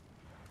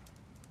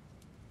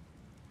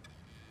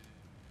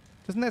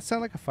 Doesn't that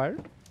sound like a fire?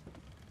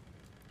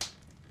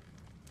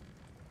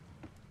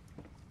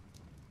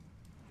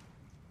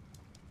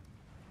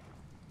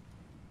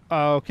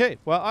 Okay,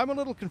 well, I'm a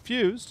little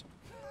confused.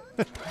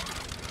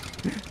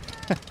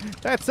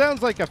 That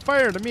sounds like a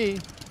fire to me.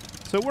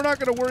 So we're not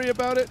going to worry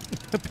about it.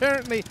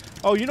 Apparently,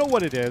 oh, you know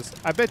what it is?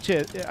 I bet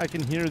you I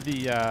can hear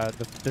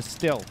the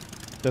still,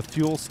 the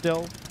fuel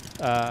still,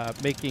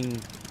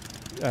 making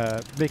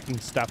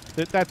stuff.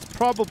 That's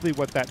probably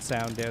what that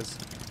sound is.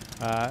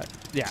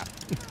 Yeah.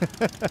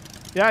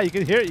 Yeah, you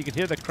can hear it. You can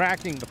hear the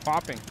cracking, the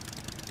popping.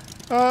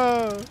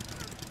 Oh,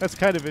 that's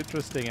kind of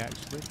interesting,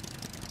 actually.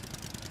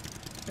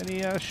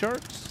 Any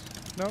sharks?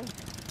 No?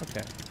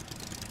 Okay.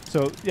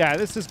 So, yeah,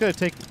 this is going to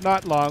take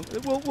not long.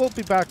 We'll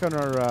be back on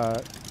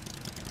our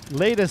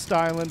latest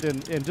island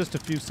in just a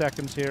few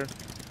seconds here.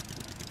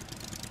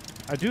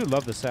 I do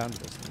love the sound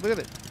of this. Look at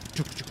it.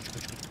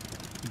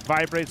 It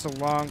vibrates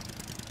along.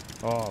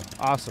 Oh,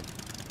 awesome.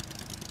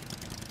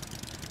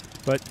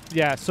 But,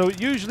 yeah, so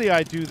usually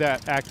I do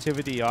that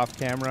activity off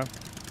camera.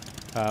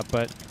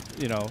 But,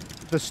 you know,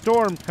 the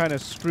storm kind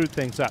of screwed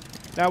things up.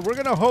 Now, we're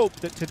going to hope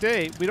that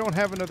today we don't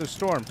have another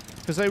storm,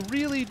 because I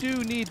really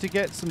do need to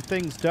get some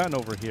things done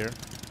over here.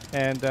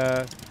 And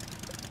I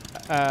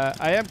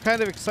am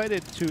kind of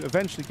excited to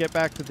eventually get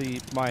back to the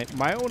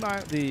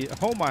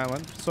home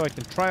island, so I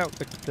can try out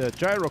the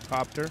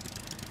gyrocopter.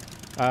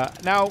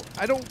 Now,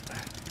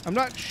 I'm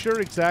not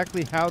sure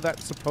exactly how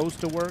that's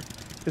supposed to work.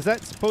 Is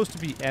that supposed to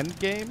be end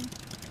game?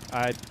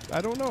 I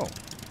don't know.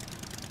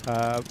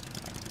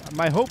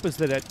 My hope is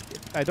that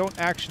I don't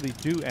actually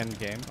do end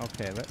game.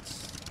 Okay, let's...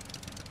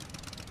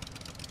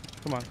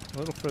 Come on, a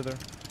little further.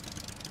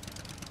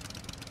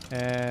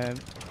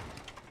 And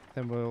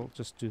then we'll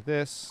just do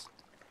this.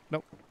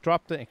 Nope,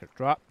 drop the anchor.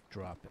 Drop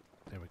it.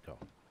 There we go.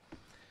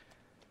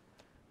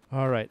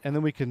 All right, and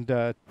then we can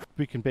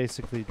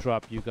basically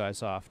drop you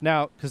guys off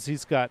now, because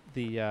he's got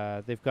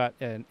they've got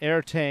an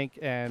air tank,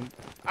 and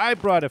I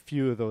brought a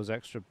few of those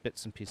extra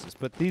bits and pieces,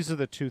 but these are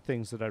the 2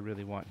 things that I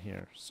really want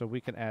here. So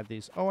we can add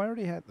these. Oh, I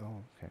already had.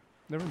 Oh, okay.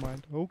 Never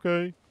mind.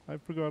 Okay, I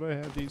forgot I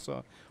had these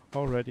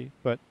already,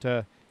 but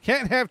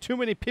can't have too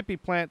many pippy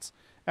plants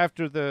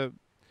after the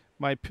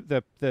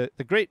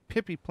great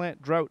pippy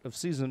plant drought of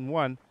season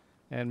 1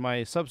 and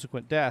my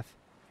subsequent death.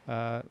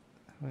 Okay,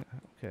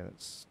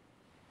 that's...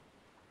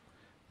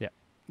 Yeah,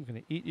 I'm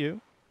going to eat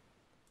you.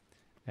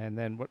 And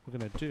then what we're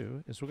going to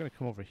do is we're going to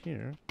come over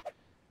here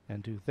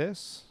and do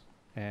this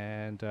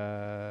and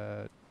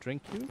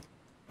drink you.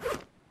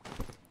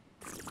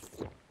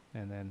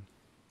 And then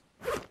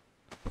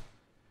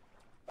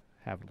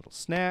have a little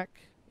snack.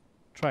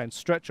 Try and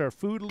stretch our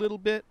food a little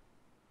bit.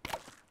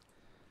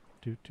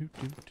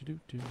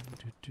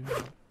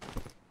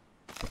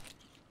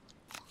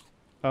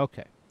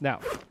 Okay, now,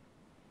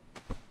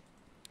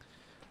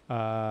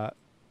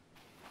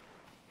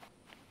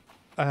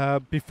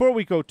 before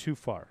we go too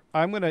far,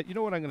 you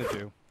know what I'm gonna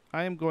do?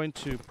 I am going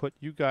to put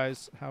you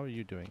guys. How are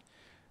you doing?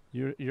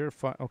 You're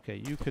fine.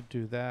 Okay, you could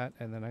do that,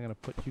 and then I'm gonna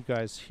put you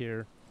guys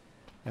here,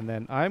 and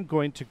then I'm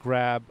going to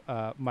grab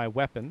my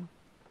weapon.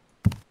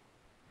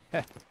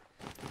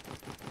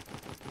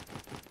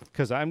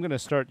 because I'm going to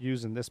start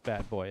using this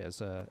bad boy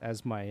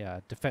as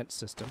my defense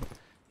system.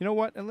 You know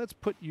what? And let's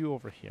put you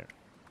over here.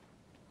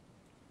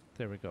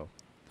 There we go.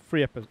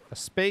 Free up a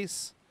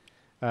space.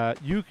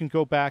 You can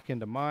go back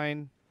into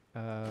mine.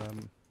 Where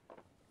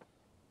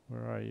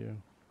are you?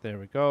 There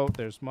we go.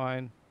 There's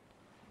mine.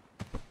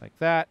 Like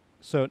that.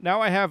 So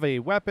now I have a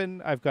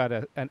weapon. I've got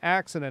an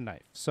axe and a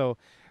knife. So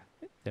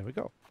there we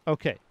go.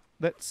 Okay.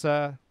 Let's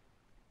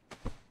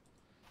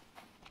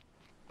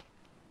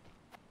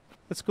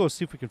go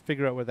see if we can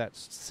figure out where that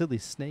silly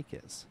snake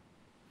is.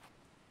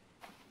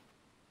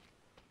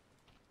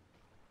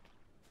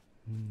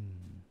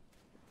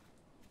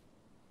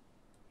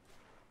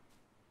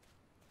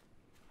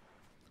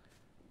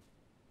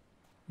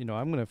 You know,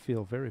 I'm going to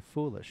feel very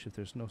foolish if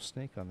there's no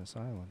snake on this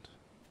island.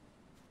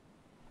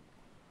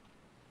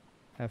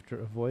 After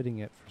avoiding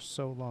it for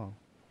so long.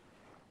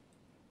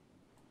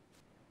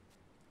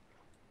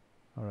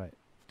 Alright,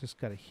 just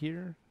got to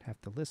hear,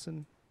 have to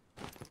listen,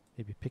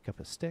 maybe pick up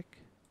a stick.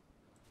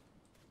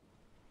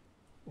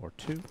 Or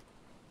two.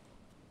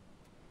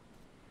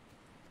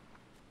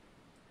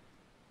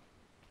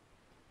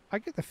 I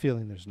get the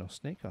feeling there's no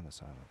snake on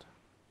this island.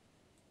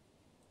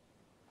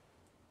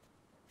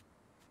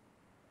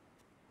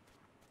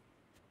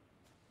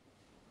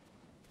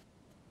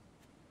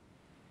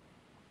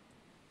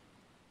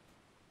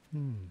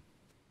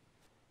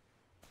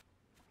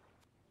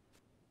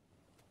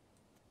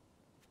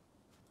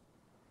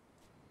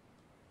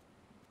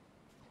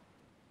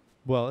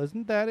 Well,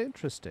 isn't that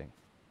interesting?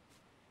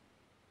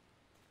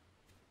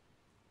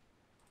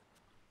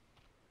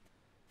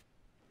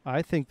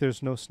 I think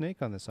there's no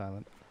snake on this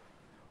island.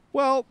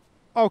 Well,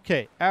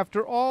 okay,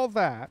 after all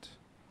that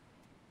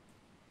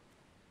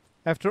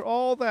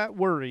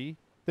worry,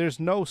 there's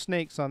no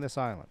snakes on this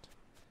island.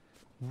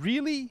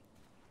 Really?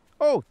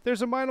 Oh,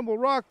 there's a mineable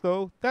rock,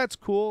 though. That's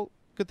cool.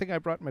 Good thing I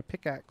brought my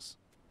pickaxe.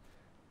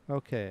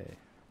 Okay.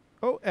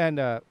 Oh, and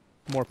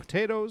more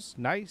potatoes.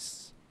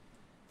 Nice.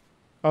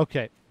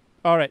 Okay.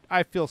 All right.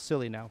 I feel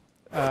silly now.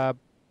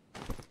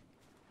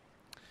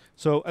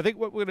 So I think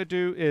what we're going to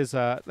do is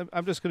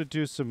I'm just going to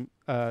do some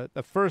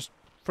the first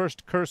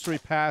cursory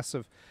pass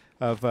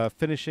of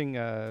finishing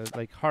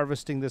like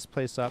harvesting this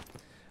place up.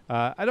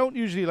 I don't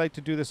usually like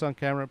to do this on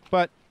camera,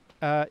 but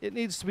it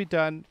needs to be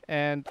done,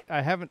 and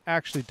I haven't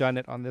actually done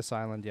it on this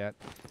island yet.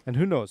 And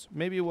who knows?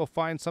 Maybe we'll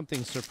find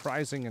something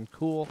surprising and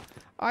cool.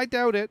 I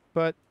doubt it,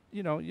 but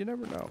you know, you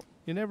never know.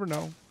 You never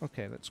know.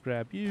 Okay, let's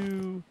grab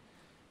you.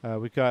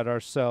 We got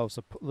ourselves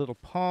a little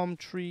palm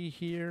tree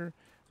here.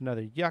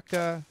 Another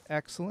yucca.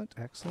 Excellent,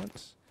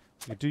 excellent.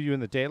 We can do you in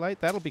the daylight.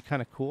 That'll be kind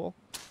of cool,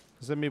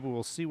 because then maybe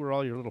we'll see where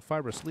all your little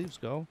fibrous leaves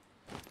go.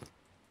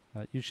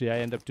 Usually I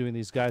end up doing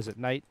these guys at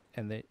night,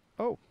 and they...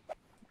 Oh.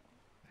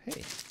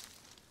 Hey.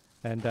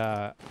 And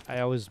I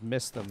always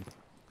miss them,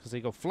 because they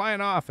go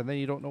flying off, and then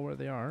you don't know where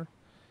they are.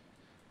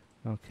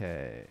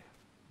 Okay.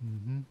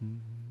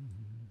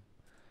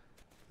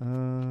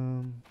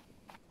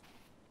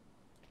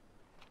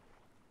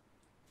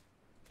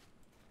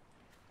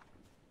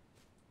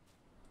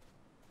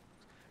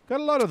 Got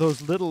a lot of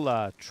those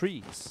little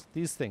trees,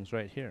 these things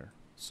right here.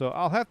 So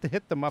I'll have to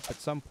hit them up at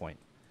some point.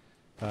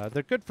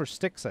 They're good for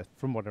sticks,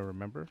 from what I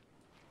remember.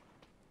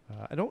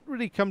 I don't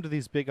really come to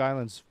these big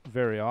islands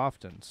very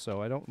often,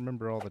 so I don't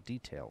remember all the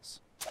details.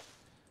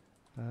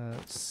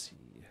 Let's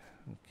see.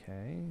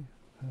 Okay.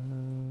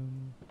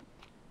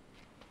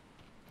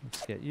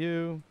 Let's get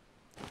you.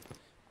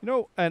 You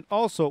know, and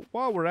also,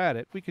 while we're at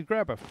it, we could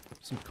grab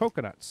some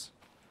coconuts.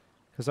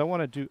 Because I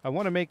want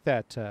to make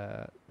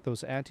that,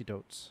 those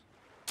antidotes.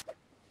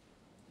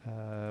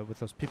 With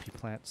those pipi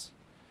plants.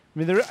 I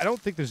mean, I don't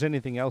think there's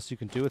anything else you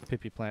can do with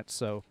pipi plants,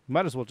 so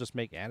might as well just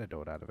make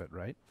antidote out of it,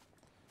 right?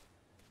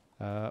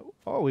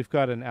 Oh, we've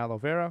got an aloe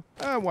vera.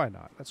 Why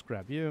not? Let's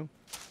grab you.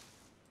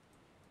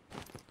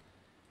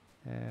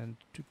 And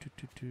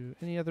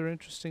any other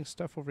interesting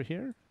stuff over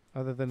here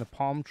other than a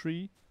palm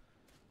tree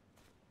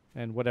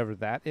and whatever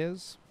that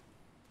is?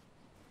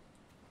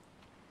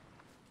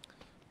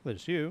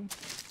 There's you.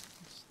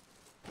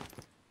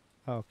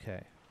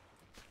 Okay.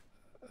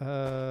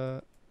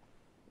 Can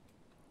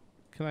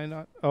I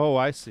not? Oh,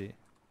 I see.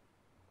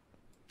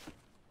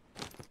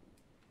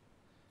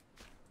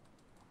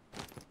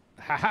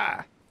 Ha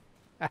ha!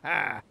 Ha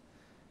ha!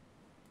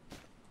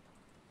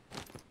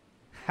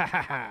 Ha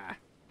ha ha!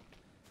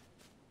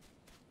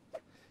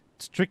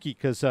 It's tricky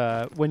because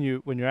when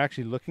you're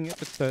actually looking at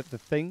the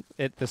thing,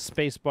 the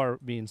space bar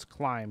means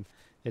climb.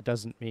 It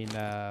doesn't mean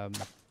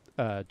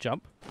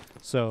jump.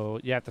 So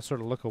you have to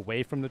sort of look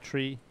away from the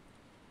tree,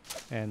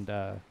 and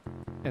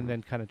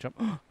then kind of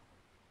jump.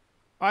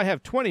 I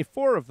have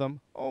 24 of them.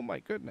 Oh my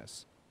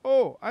goodness.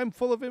 Oh, I'm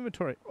full of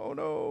inventory. Oh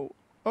no.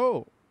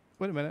 Oh,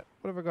 wait a minute.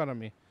 What have I got on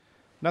me?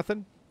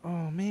 Nothing?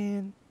 Oh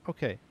man.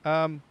 Okay.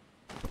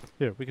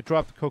 Here, we could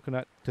drop the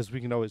coconut because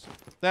we can always...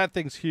 That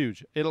thing's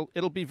huge.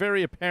 It'll be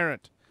very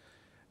apparent.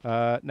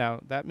 Now,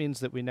 that means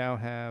that we now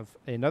have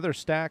another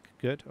stack.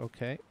 Good.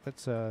 Okay.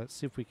 Let's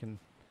see if we can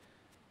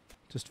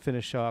just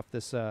finish off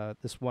this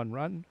this one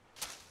run.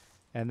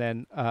 And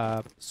then,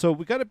 so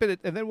we got a bit of,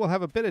 and then we'll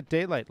have a bit of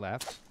daylight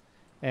left.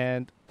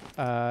 And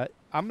I'm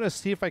going to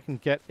see if I can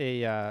get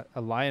a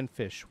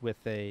lionfish with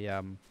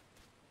a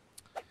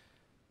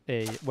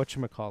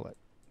whatchamacallit,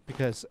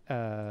 because,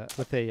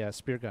 with a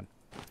spear gun.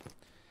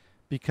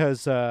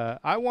 Because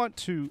I want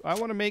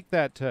to make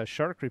that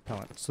shark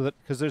repellent, so that,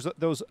 because there's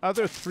those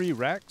other 3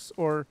 wrecks,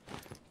 or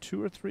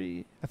 2 or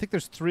 3, I think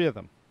there's 3 of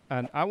them,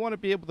 and I want to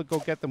be able to go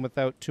get them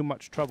without too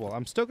much trouble.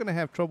 I'm still going to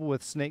have trouble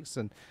with snakes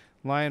and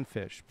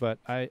lionfish, but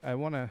I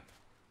want to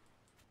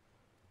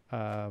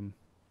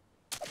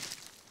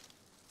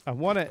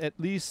at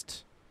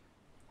least,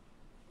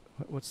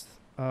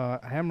 I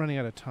am running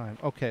out of time.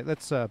 Okay,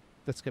 let's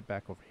get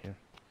back over here.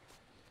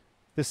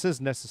 This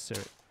is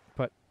necessary,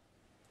 but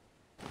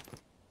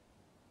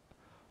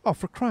oh,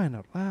 for crying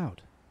out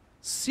loud.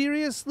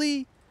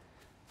 Seriously?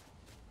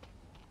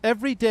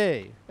 Every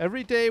day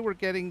we're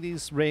getting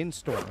these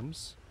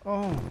rainstorms.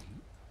 Oh.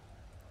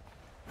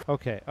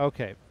 Okay.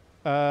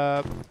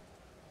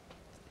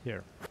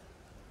 Here.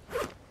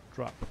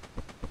 Drop.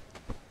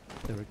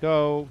 There we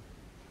go.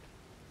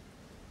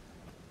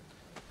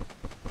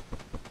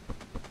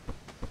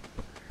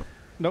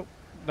 Nope.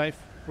 Knife.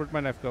 Where'd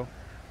my knife go?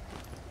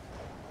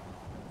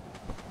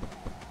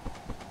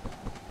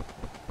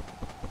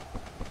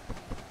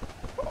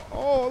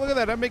 Oh, look at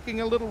that. I'm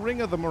making a little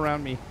ring of them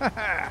around me.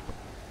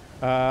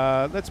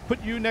 Let's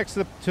put you next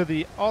to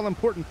the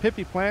all-important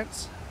pippy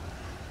plants.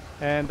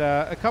 And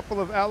a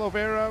couple of aloe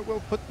vera. We'll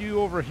put you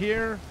over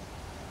here.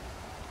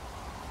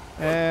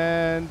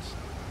 And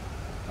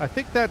I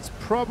think that's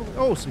probably...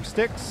 Oh, some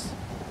sticks.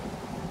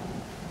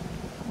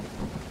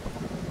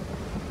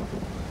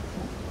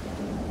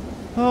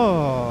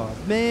 Oh,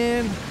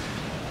 man.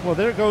 Well,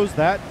 there goes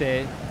that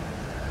day.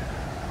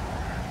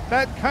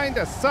 That kind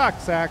of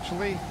sucks,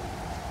 actually.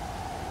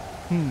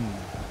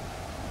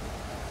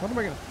 What am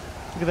I going to...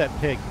 Look at that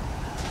pig.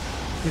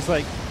 He's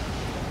like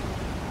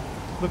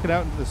looking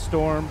out into the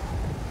storm,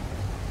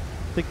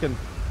 thinking,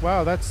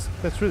 wow, that's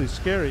really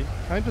scary.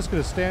 I'm just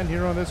going to stand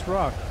here on this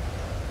rock.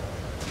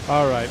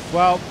 All right.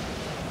 Well,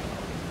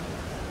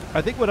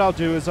 I think what I'll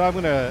do is I'm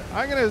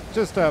gonna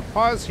just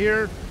pause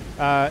here,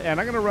 and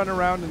I'm gonna run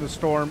around in the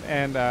storm,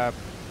 and I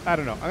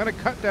don't know. I'm gonna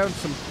cut down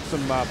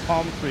some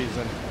palm trees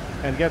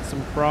and get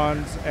some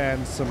fronds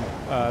and some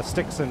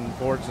sticks and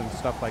boards and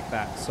stuff like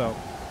that. So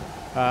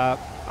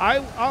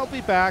I'll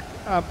be back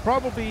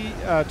probably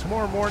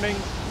tomorrow morning,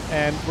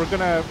 and we're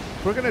gonna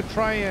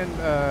try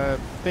and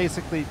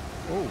basically.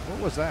 Oh,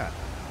 what was that?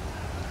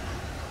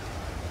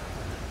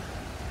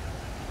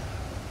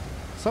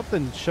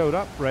 Something showed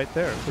up right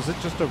there. Was it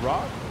just a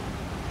rock?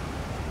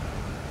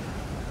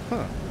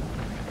 Huh.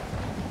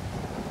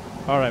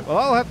 All right. Well,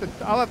 I'll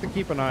have to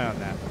keep an eye on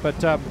that.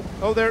 But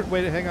oh, there.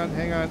 Wait. Hang on.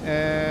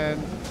 And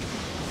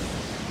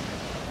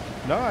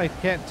no, I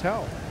can't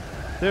tell.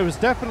 There was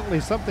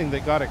definitely something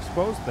that got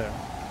exposed there.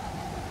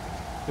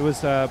 It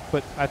was,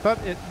 but I thought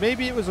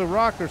maybe it was a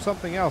rock or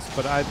something else.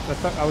 But I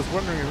was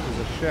wondering if it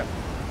was a ship.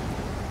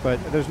 But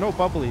there's no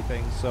bubbly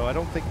thing, so I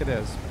don't think it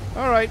is.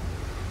 All right.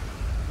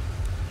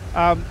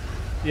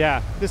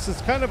 Yeah, this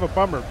is kind of a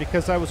bummer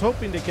because I was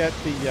hoping to get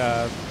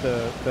the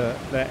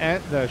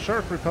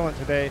shark repellent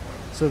today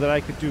so that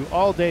I could do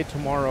all day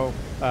tomorrow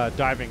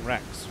diving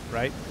wrecks,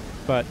 right?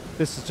 But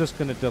this is just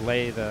going to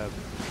delay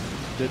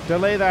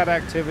delay that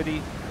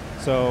activity,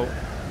 so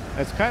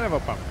it's kind of a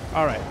bummer.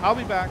 All right, I'll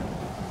be back.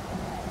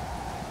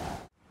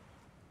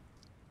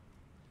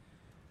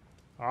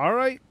 All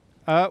right.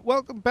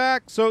 Welcome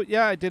back. So,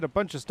 yeah, I did a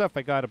bunch of stuff.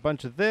 I got a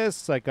bunch of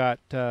this. I got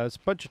a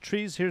bunch of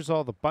trees. Here's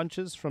all the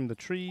bunches from the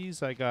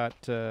trees. I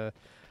got,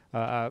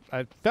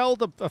 I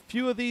felled a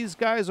few of these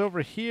guys over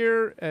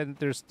here, and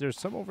there's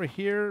some over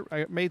here.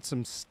 I made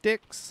some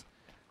sticks.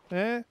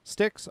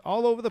 Sticks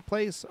all over the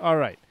place. All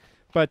right.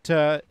 But,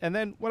 and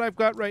then what I've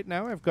got right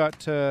now, I've got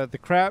the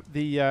crab,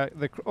 the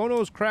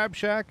Ohno's Crab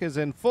Shack is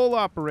in full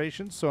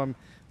operation, so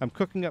I'm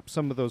cooking up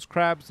some of those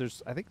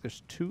crabs. I think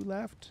there's 2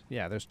 left.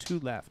 Yeah, there's 2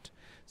 left.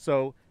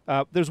 So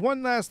there's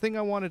one last thing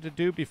I wanted to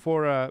do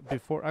before I'm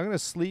gonna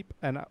sleep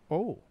and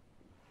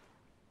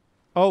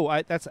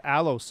that's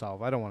aloe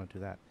salve. I don't want to do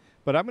that,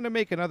 but I'm gonna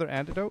make another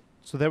antidote.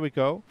 So there we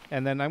go,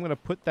 and then I'm gonna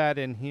put that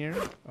in here.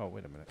 Oh,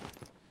 wait a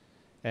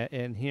minute,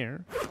 in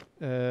here.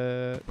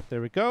 There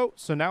we go.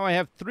 So now I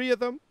have 3 of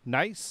them.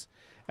 Nice.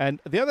 And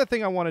the other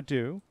thing I want to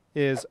do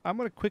is I'm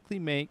gonna quickly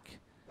make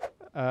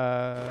 2,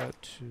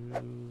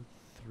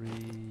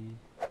 3,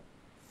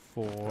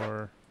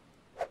 4,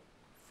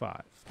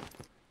 5.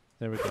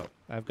 There we go.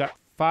 I've got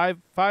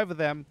five of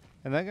them,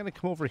 and I'm going to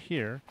come over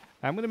here.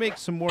 I'm going to make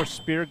some more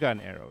spear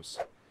gun arrows.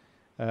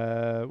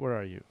 Where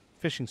are you?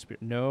 Fishing spear.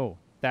 No,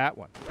 that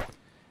one.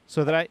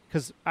 So that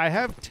because I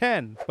have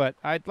 10, but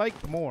I'd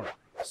like more.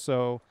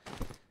 So,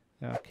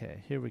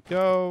 okay, here we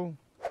go.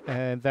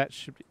 And that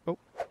should be, oh,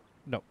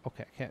 no,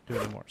 okay, I can't do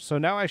it anymore. So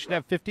now I should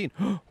have 15.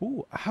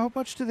 Ooh, how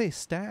much do they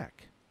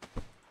stack?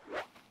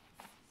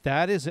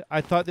 That is,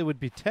 I thought they would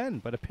be 10,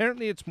 but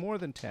apparently it's more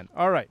than 10.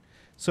 All right.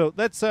 So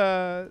let's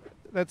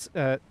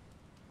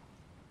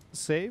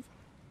save,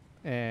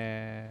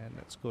 and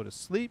Let's go to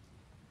sleep.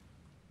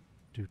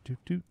 Do do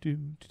do do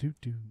do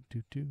do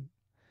do do.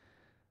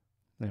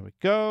 There we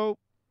go.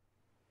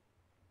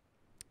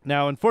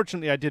 Now,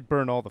 unfortunately, I did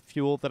burn all the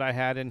fuel that I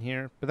had in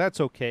here, but that's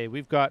okay.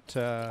 We've got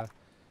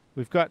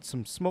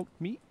some smoked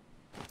meat,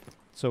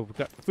 so we've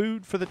got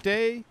food for the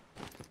day.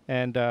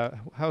 And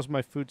how's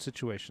my food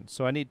situation?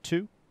 So I need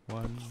 2.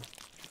 1.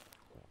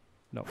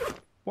 No.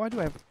 Why do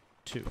I have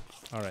 2?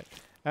 All right.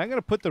 I'm going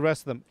to put the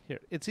rest of them here.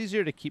 It's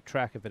easier to keep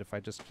track of it if I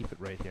just keep it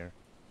right here.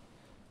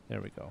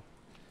 There we go.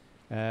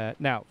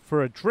 Now,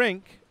 for a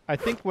drink, I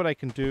think what I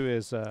can do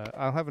is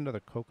I'll have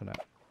another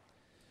coconut.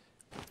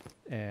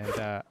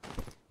 And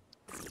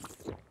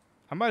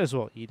I might as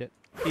well eat it,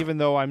 even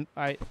though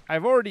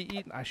I've already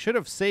eaten. I should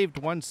have saved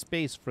 1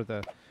 space for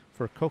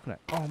coconut.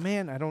 Oh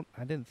man,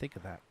 I didn't think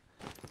of that.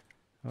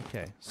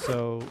 Okay,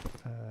 so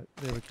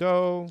there we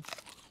go.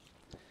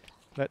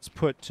 Let's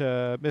put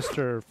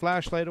Mr.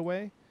 Flashlight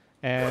away.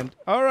 And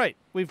all right,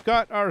 we've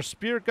got our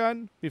spear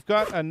gun. We've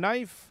got a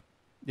knife.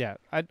 Yeah,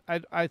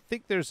 I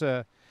think there's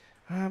a.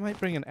 I might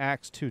bring an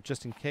axe too,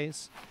 just in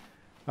case.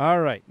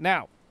 All right,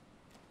 now.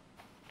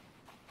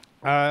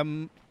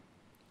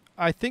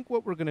 I think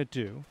what we're gonna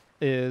do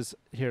is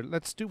here.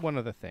 Let's do one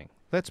other thing.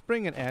 Let's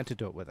bring an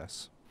antidote with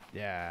us.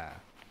 Yeah.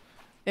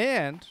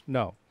 And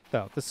no,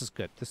 this is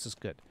good. This is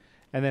good.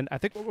 And then I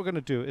think what we're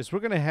gonna do is we're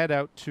gonna head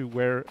out to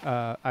where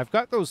I've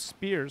got those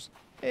spears.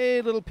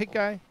 Hey, little pig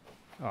guy.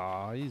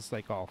 Aw, he's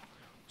like all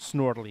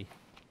snortly.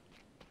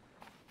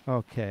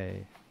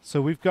 Okay,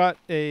 so we've got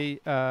a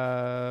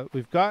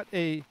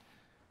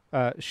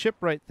ship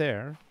right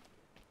there.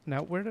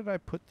 Now, where did I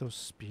put those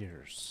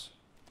spears?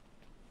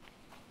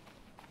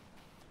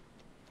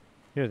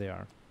 Here they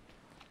are.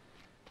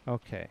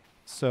 Okay,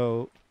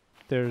 so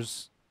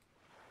there's...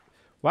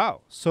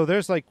 Wow, so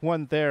there's like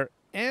one there,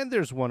 and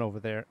there's one over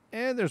there,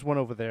 and there's one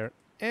over there,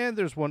 and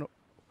there's one...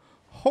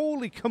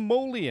 Holy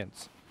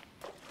camolians!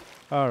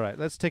 All right,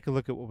 let's take a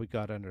look at what we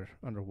got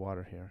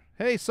underwater here.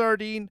 Hey,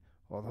 sardine!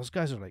 Oh, those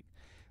guys are like...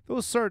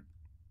 It's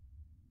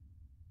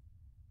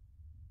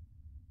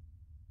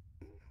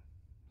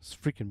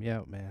freaking me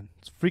out, man.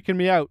 It's freaking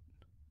me out.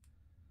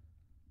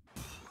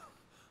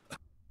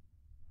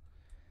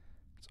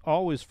 It's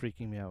always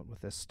freaking me out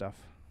with this stuff.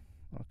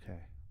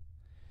 Okay.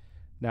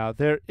 Now,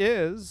 there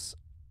is,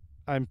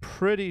 I'm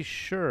pretty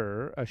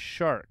sure, a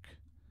shark.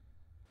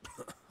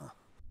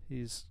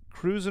 He's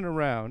cruising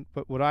around,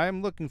 but what I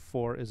am looking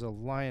for is a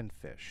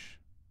lionfish.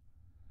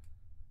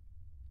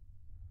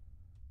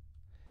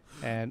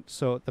 And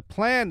so the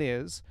plan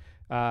is,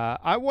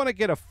 I want to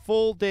get a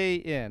full day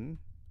in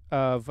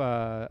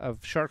of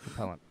shark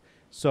repellent.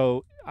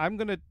 So I'm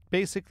gonna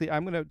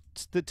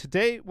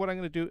today what I'm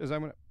gonna do is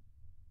I'm gonna.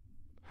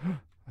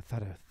 I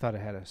thought I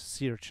had a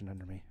sea urchin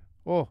under me.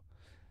 Oh,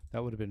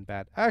 that would have been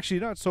bad. Actually,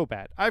 not so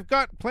bad. I've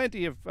got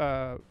plenty of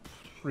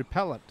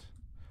repellent.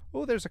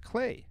 Oh, there's a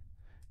clay.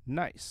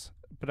 Nice,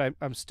 but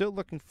I'm still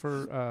looking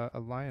for a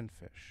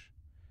lionfish.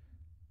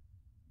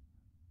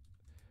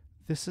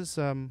 This is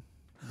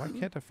Why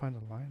can't I find a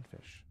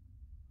lionfish?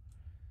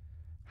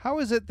 How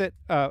is it that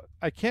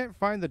I can't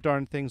find the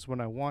darn things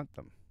when I want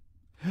them?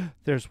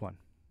 There's one.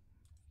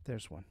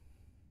 There's one.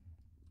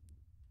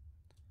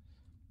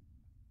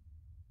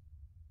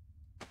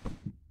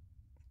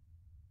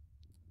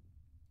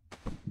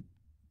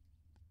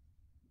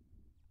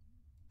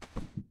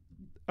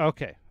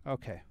 Okay,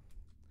 okay.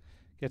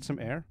 Get some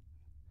air.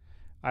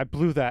 I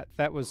blew that.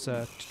 That was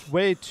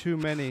way too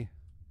many.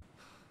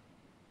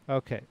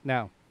 Okay,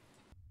 now.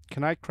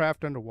 Can I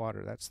craft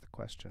underwater? That's the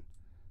question.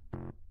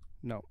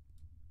 No.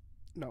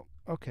 No.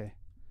 Okay.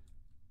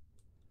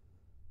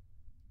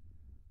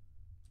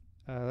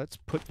 Let's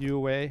put you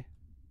away.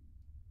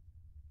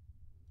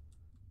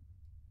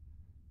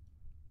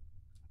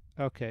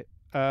 Okay.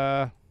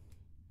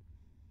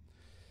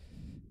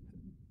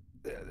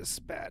 This is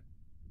bad.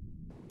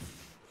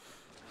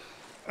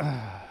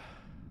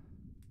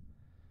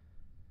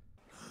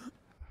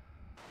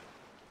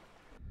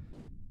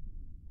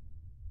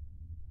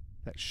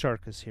 That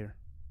shark is here.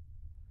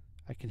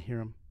 I can hear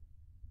him.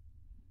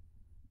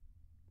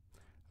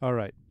 All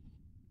right.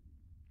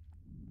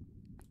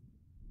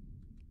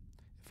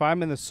 If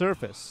I'm in the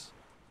surface.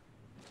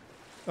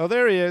 Oh,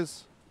 there he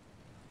is.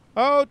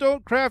 Oh,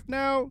 don't craft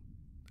now.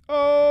 Oh,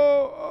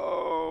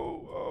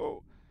 oh,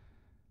 oh.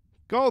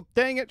 God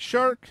dang it,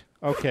 shark.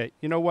 Okay,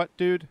 you know what,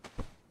 dude?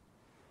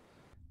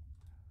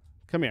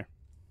 Come here.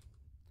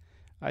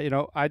 You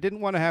know, I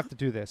didn't want to have to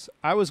do this.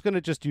 I was going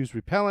to just use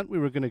repellent. We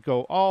were going to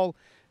go all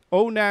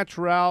au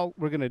natural.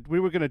 We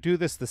were gonna do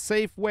this the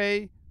safe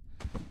way,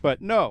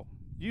 but no,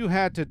 you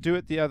had to do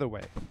it the other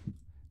way.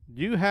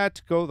 You had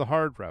to go the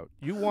hard route.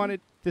 You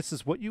wanted. This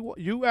is what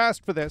you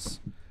asked for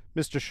this,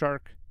 Mr.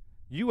 Shark.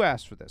 You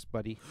asked for this,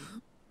 buddy.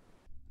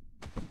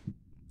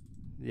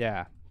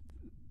 Yeah.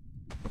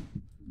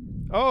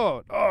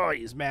 Oh, oh,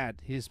 he's mad.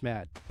 He's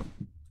mad.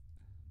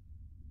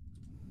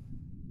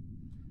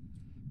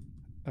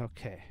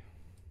 Okay.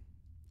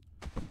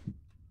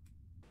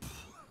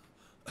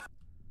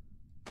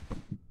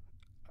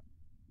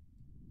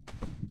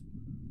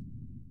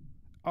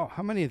 Oh,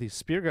 how many of these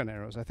speargun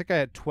arrows? I think I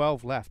had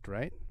 12 left,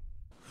 right?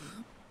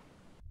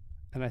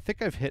 And I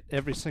think I've hit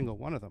every single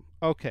one of them.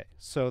 Okay,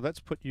 so let's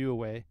put you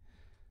away.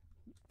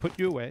 Put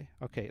you away.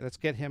 Okay, let's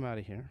get him out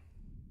of here.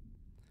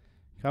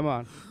 Come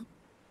on.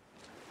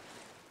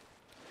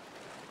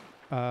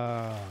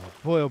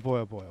 Boy, oh boy,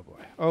 oh boy, oh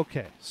boy.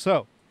 Okay,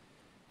 so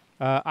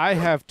I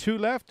have 2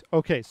 left.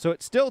 Okay, so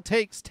it still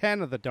takes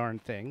 10 of the darn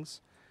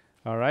things.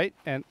 All right,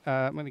 and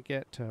I'm going to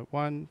get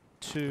 1,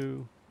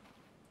 2,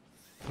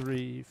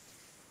 3,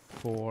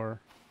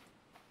 4,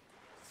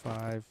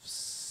 5,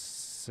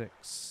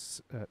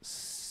 6,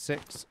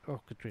 6.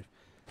 Oh, good grief.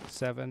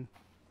 7,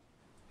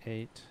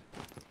 8,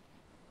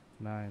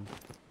 9,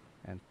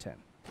 and 10.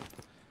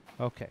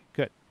 Okay,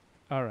 good.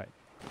 All right.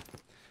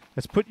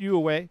 Let's put you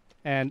away.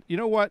 And you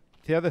know what?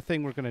 The other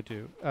thing we're going to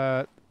do.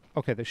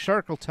 Okay, the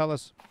shark will tell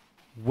us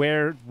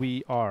where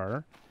we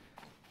are.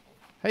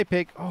 Hey,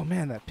 pig. Oh,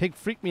 man, that pig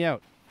freaked me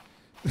out.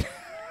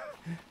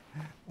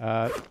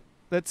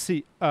 Let's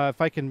see if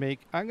I can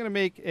make... I'm going to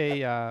make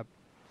a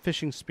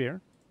fishing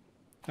spear.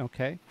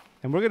 Okay.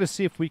 And we're going to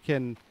see if we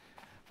can...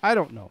 I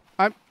don't know.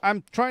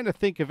 I'm trying to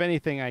think of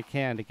anything I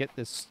can to get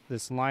this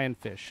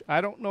lionfish.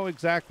 I don't know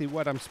exactly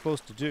what I'm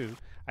supposed to do.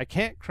 I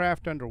can't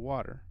craft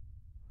underwater.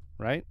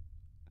 Right?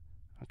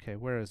 Okay,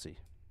 where is he?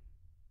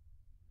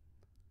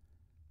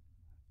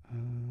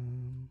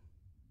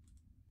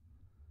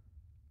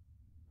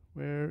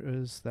 Where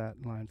is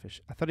that lionfish?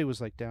 I thought he was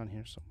like down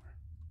here somewhere.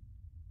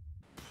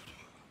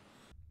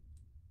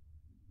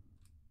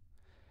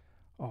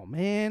 Oh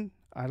man,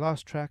 I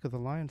lost track of the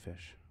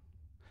lionfish.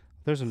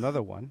 There's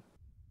another one.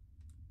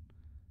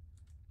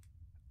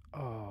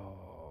 Oh.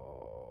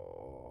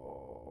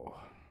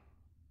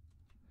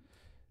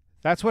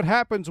 That's what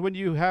happens when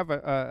you have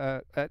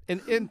an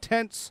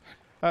intense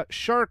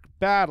shark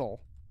battle,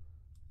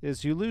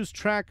 is you lose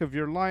track of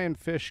your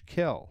lionfish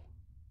kill.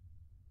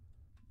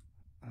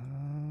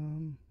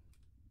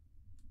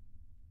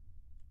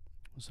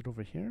 Was it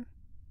over here?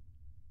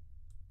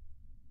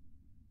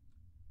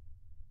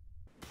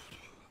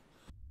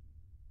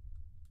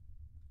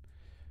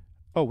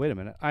 Oh, wait a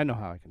minute. I know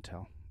how I can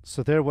tell.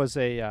 So there was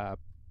a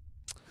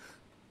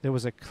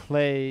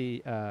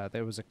clay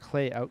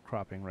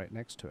outcropping right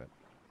next to it,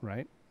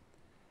 right?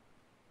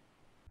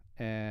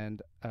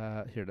 And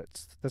here,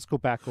 let's go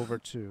back over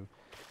to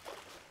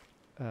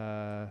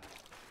there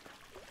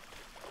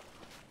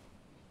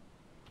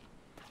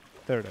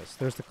it is.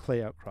 There's the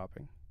clay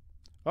outcropping.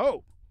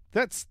 Oh,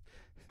 that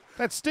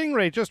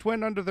stingray just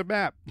went under the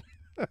map.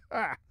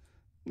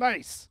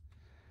 Nice.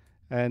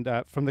 And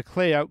from the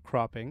clay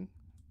outcropping,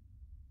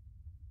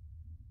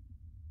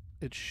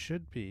 it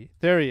should be.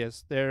 There he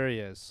is. There he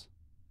is.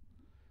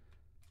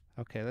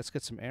 Okay, let's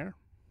get some air.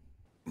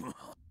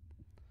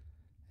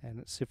 And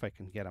let's see if I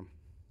can get him.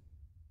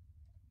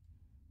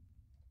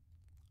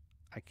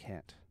 I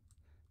can't.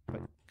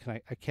 But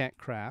I can't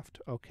craft.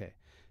 Okay.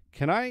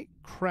 Can I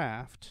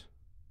craft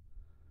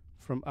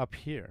from up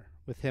here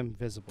with him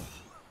visible?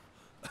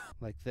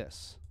 Like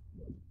this.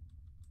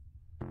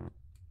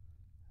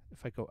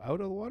 If I go out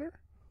of the water?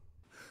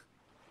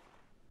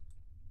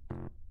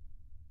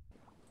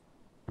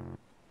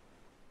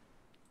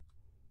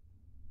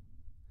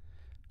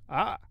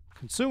 Ah,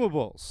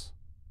 consumables.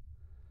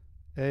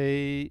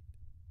 A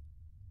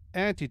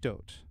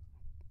antidote.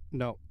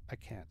 No, I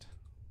can't.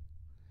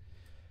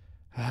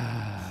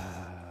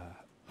 I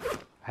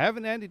have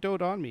an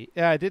antidote on me.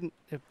 Yeah, I didn't.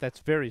 That's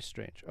very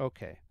strange.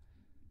 Okay.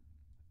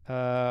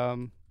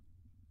 I'm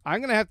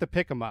going to have to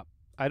pick him up.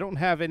 I don't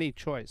have any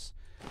choice.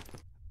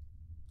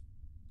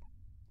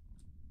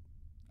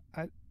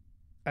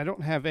 I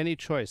don't have any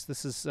choice.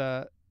 This is...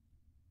 how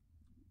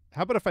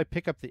about if I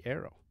pick up the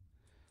arrow?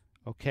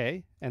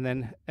 Okay. And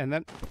then...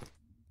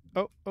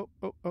 Oh.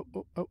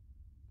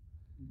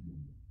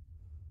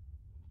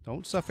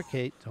 Don't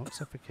suffocate. Don't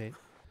suffocate.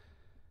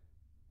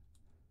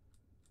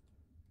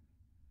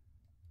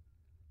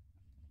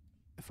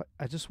 If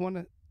I just want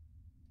to...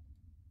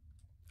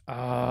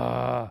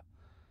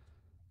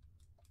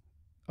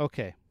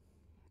 okay.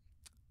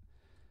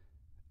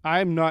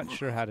 I'm not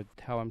sure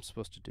how I'm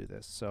supposed to do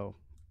this. So,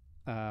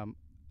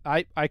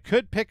 I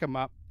could pick him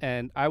up,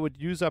 and I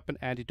would use up an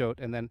antidote,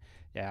 and then,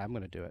 yeah, I'm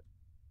going to do it.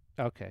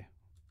 Okay.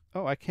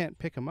 Oh, I can't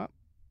pick him up.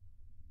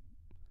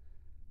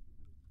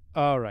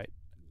 All right.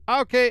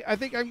 Okay, I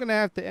think I'm going to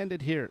have to end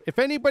it here. If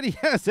anybody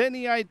has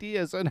any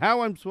ideas on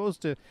how I'm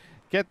supposed to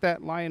get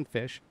that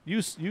lionfish,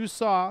 you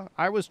saw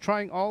I was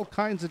trying all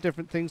kinds of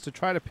different things to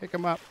try to pick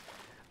him up.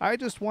 I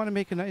just want to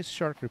make a nice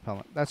shark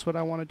repellent. That's what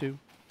I want to do.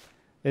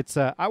 It's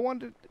I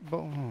wanted.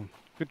 Oh,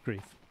 good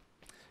grief.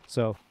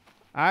 So,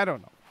 I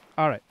don't know.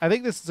 All right, I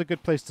think this is a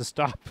good place to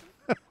stop.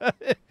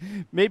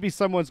 Maybe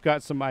someone's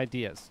got some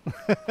ideas.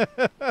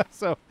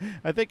 So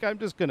I think I'm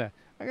gonna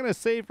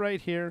save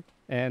right here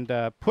and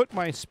put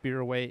my spear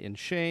away in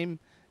shame.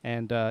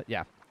 And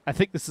yeah, I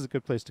think this is a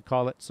good place to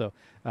call it. So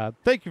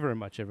thank you very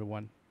much,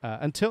 everyone.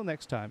 Until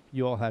next time,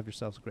 you all have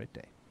yourselves a great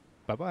day.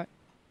 Bye-bye.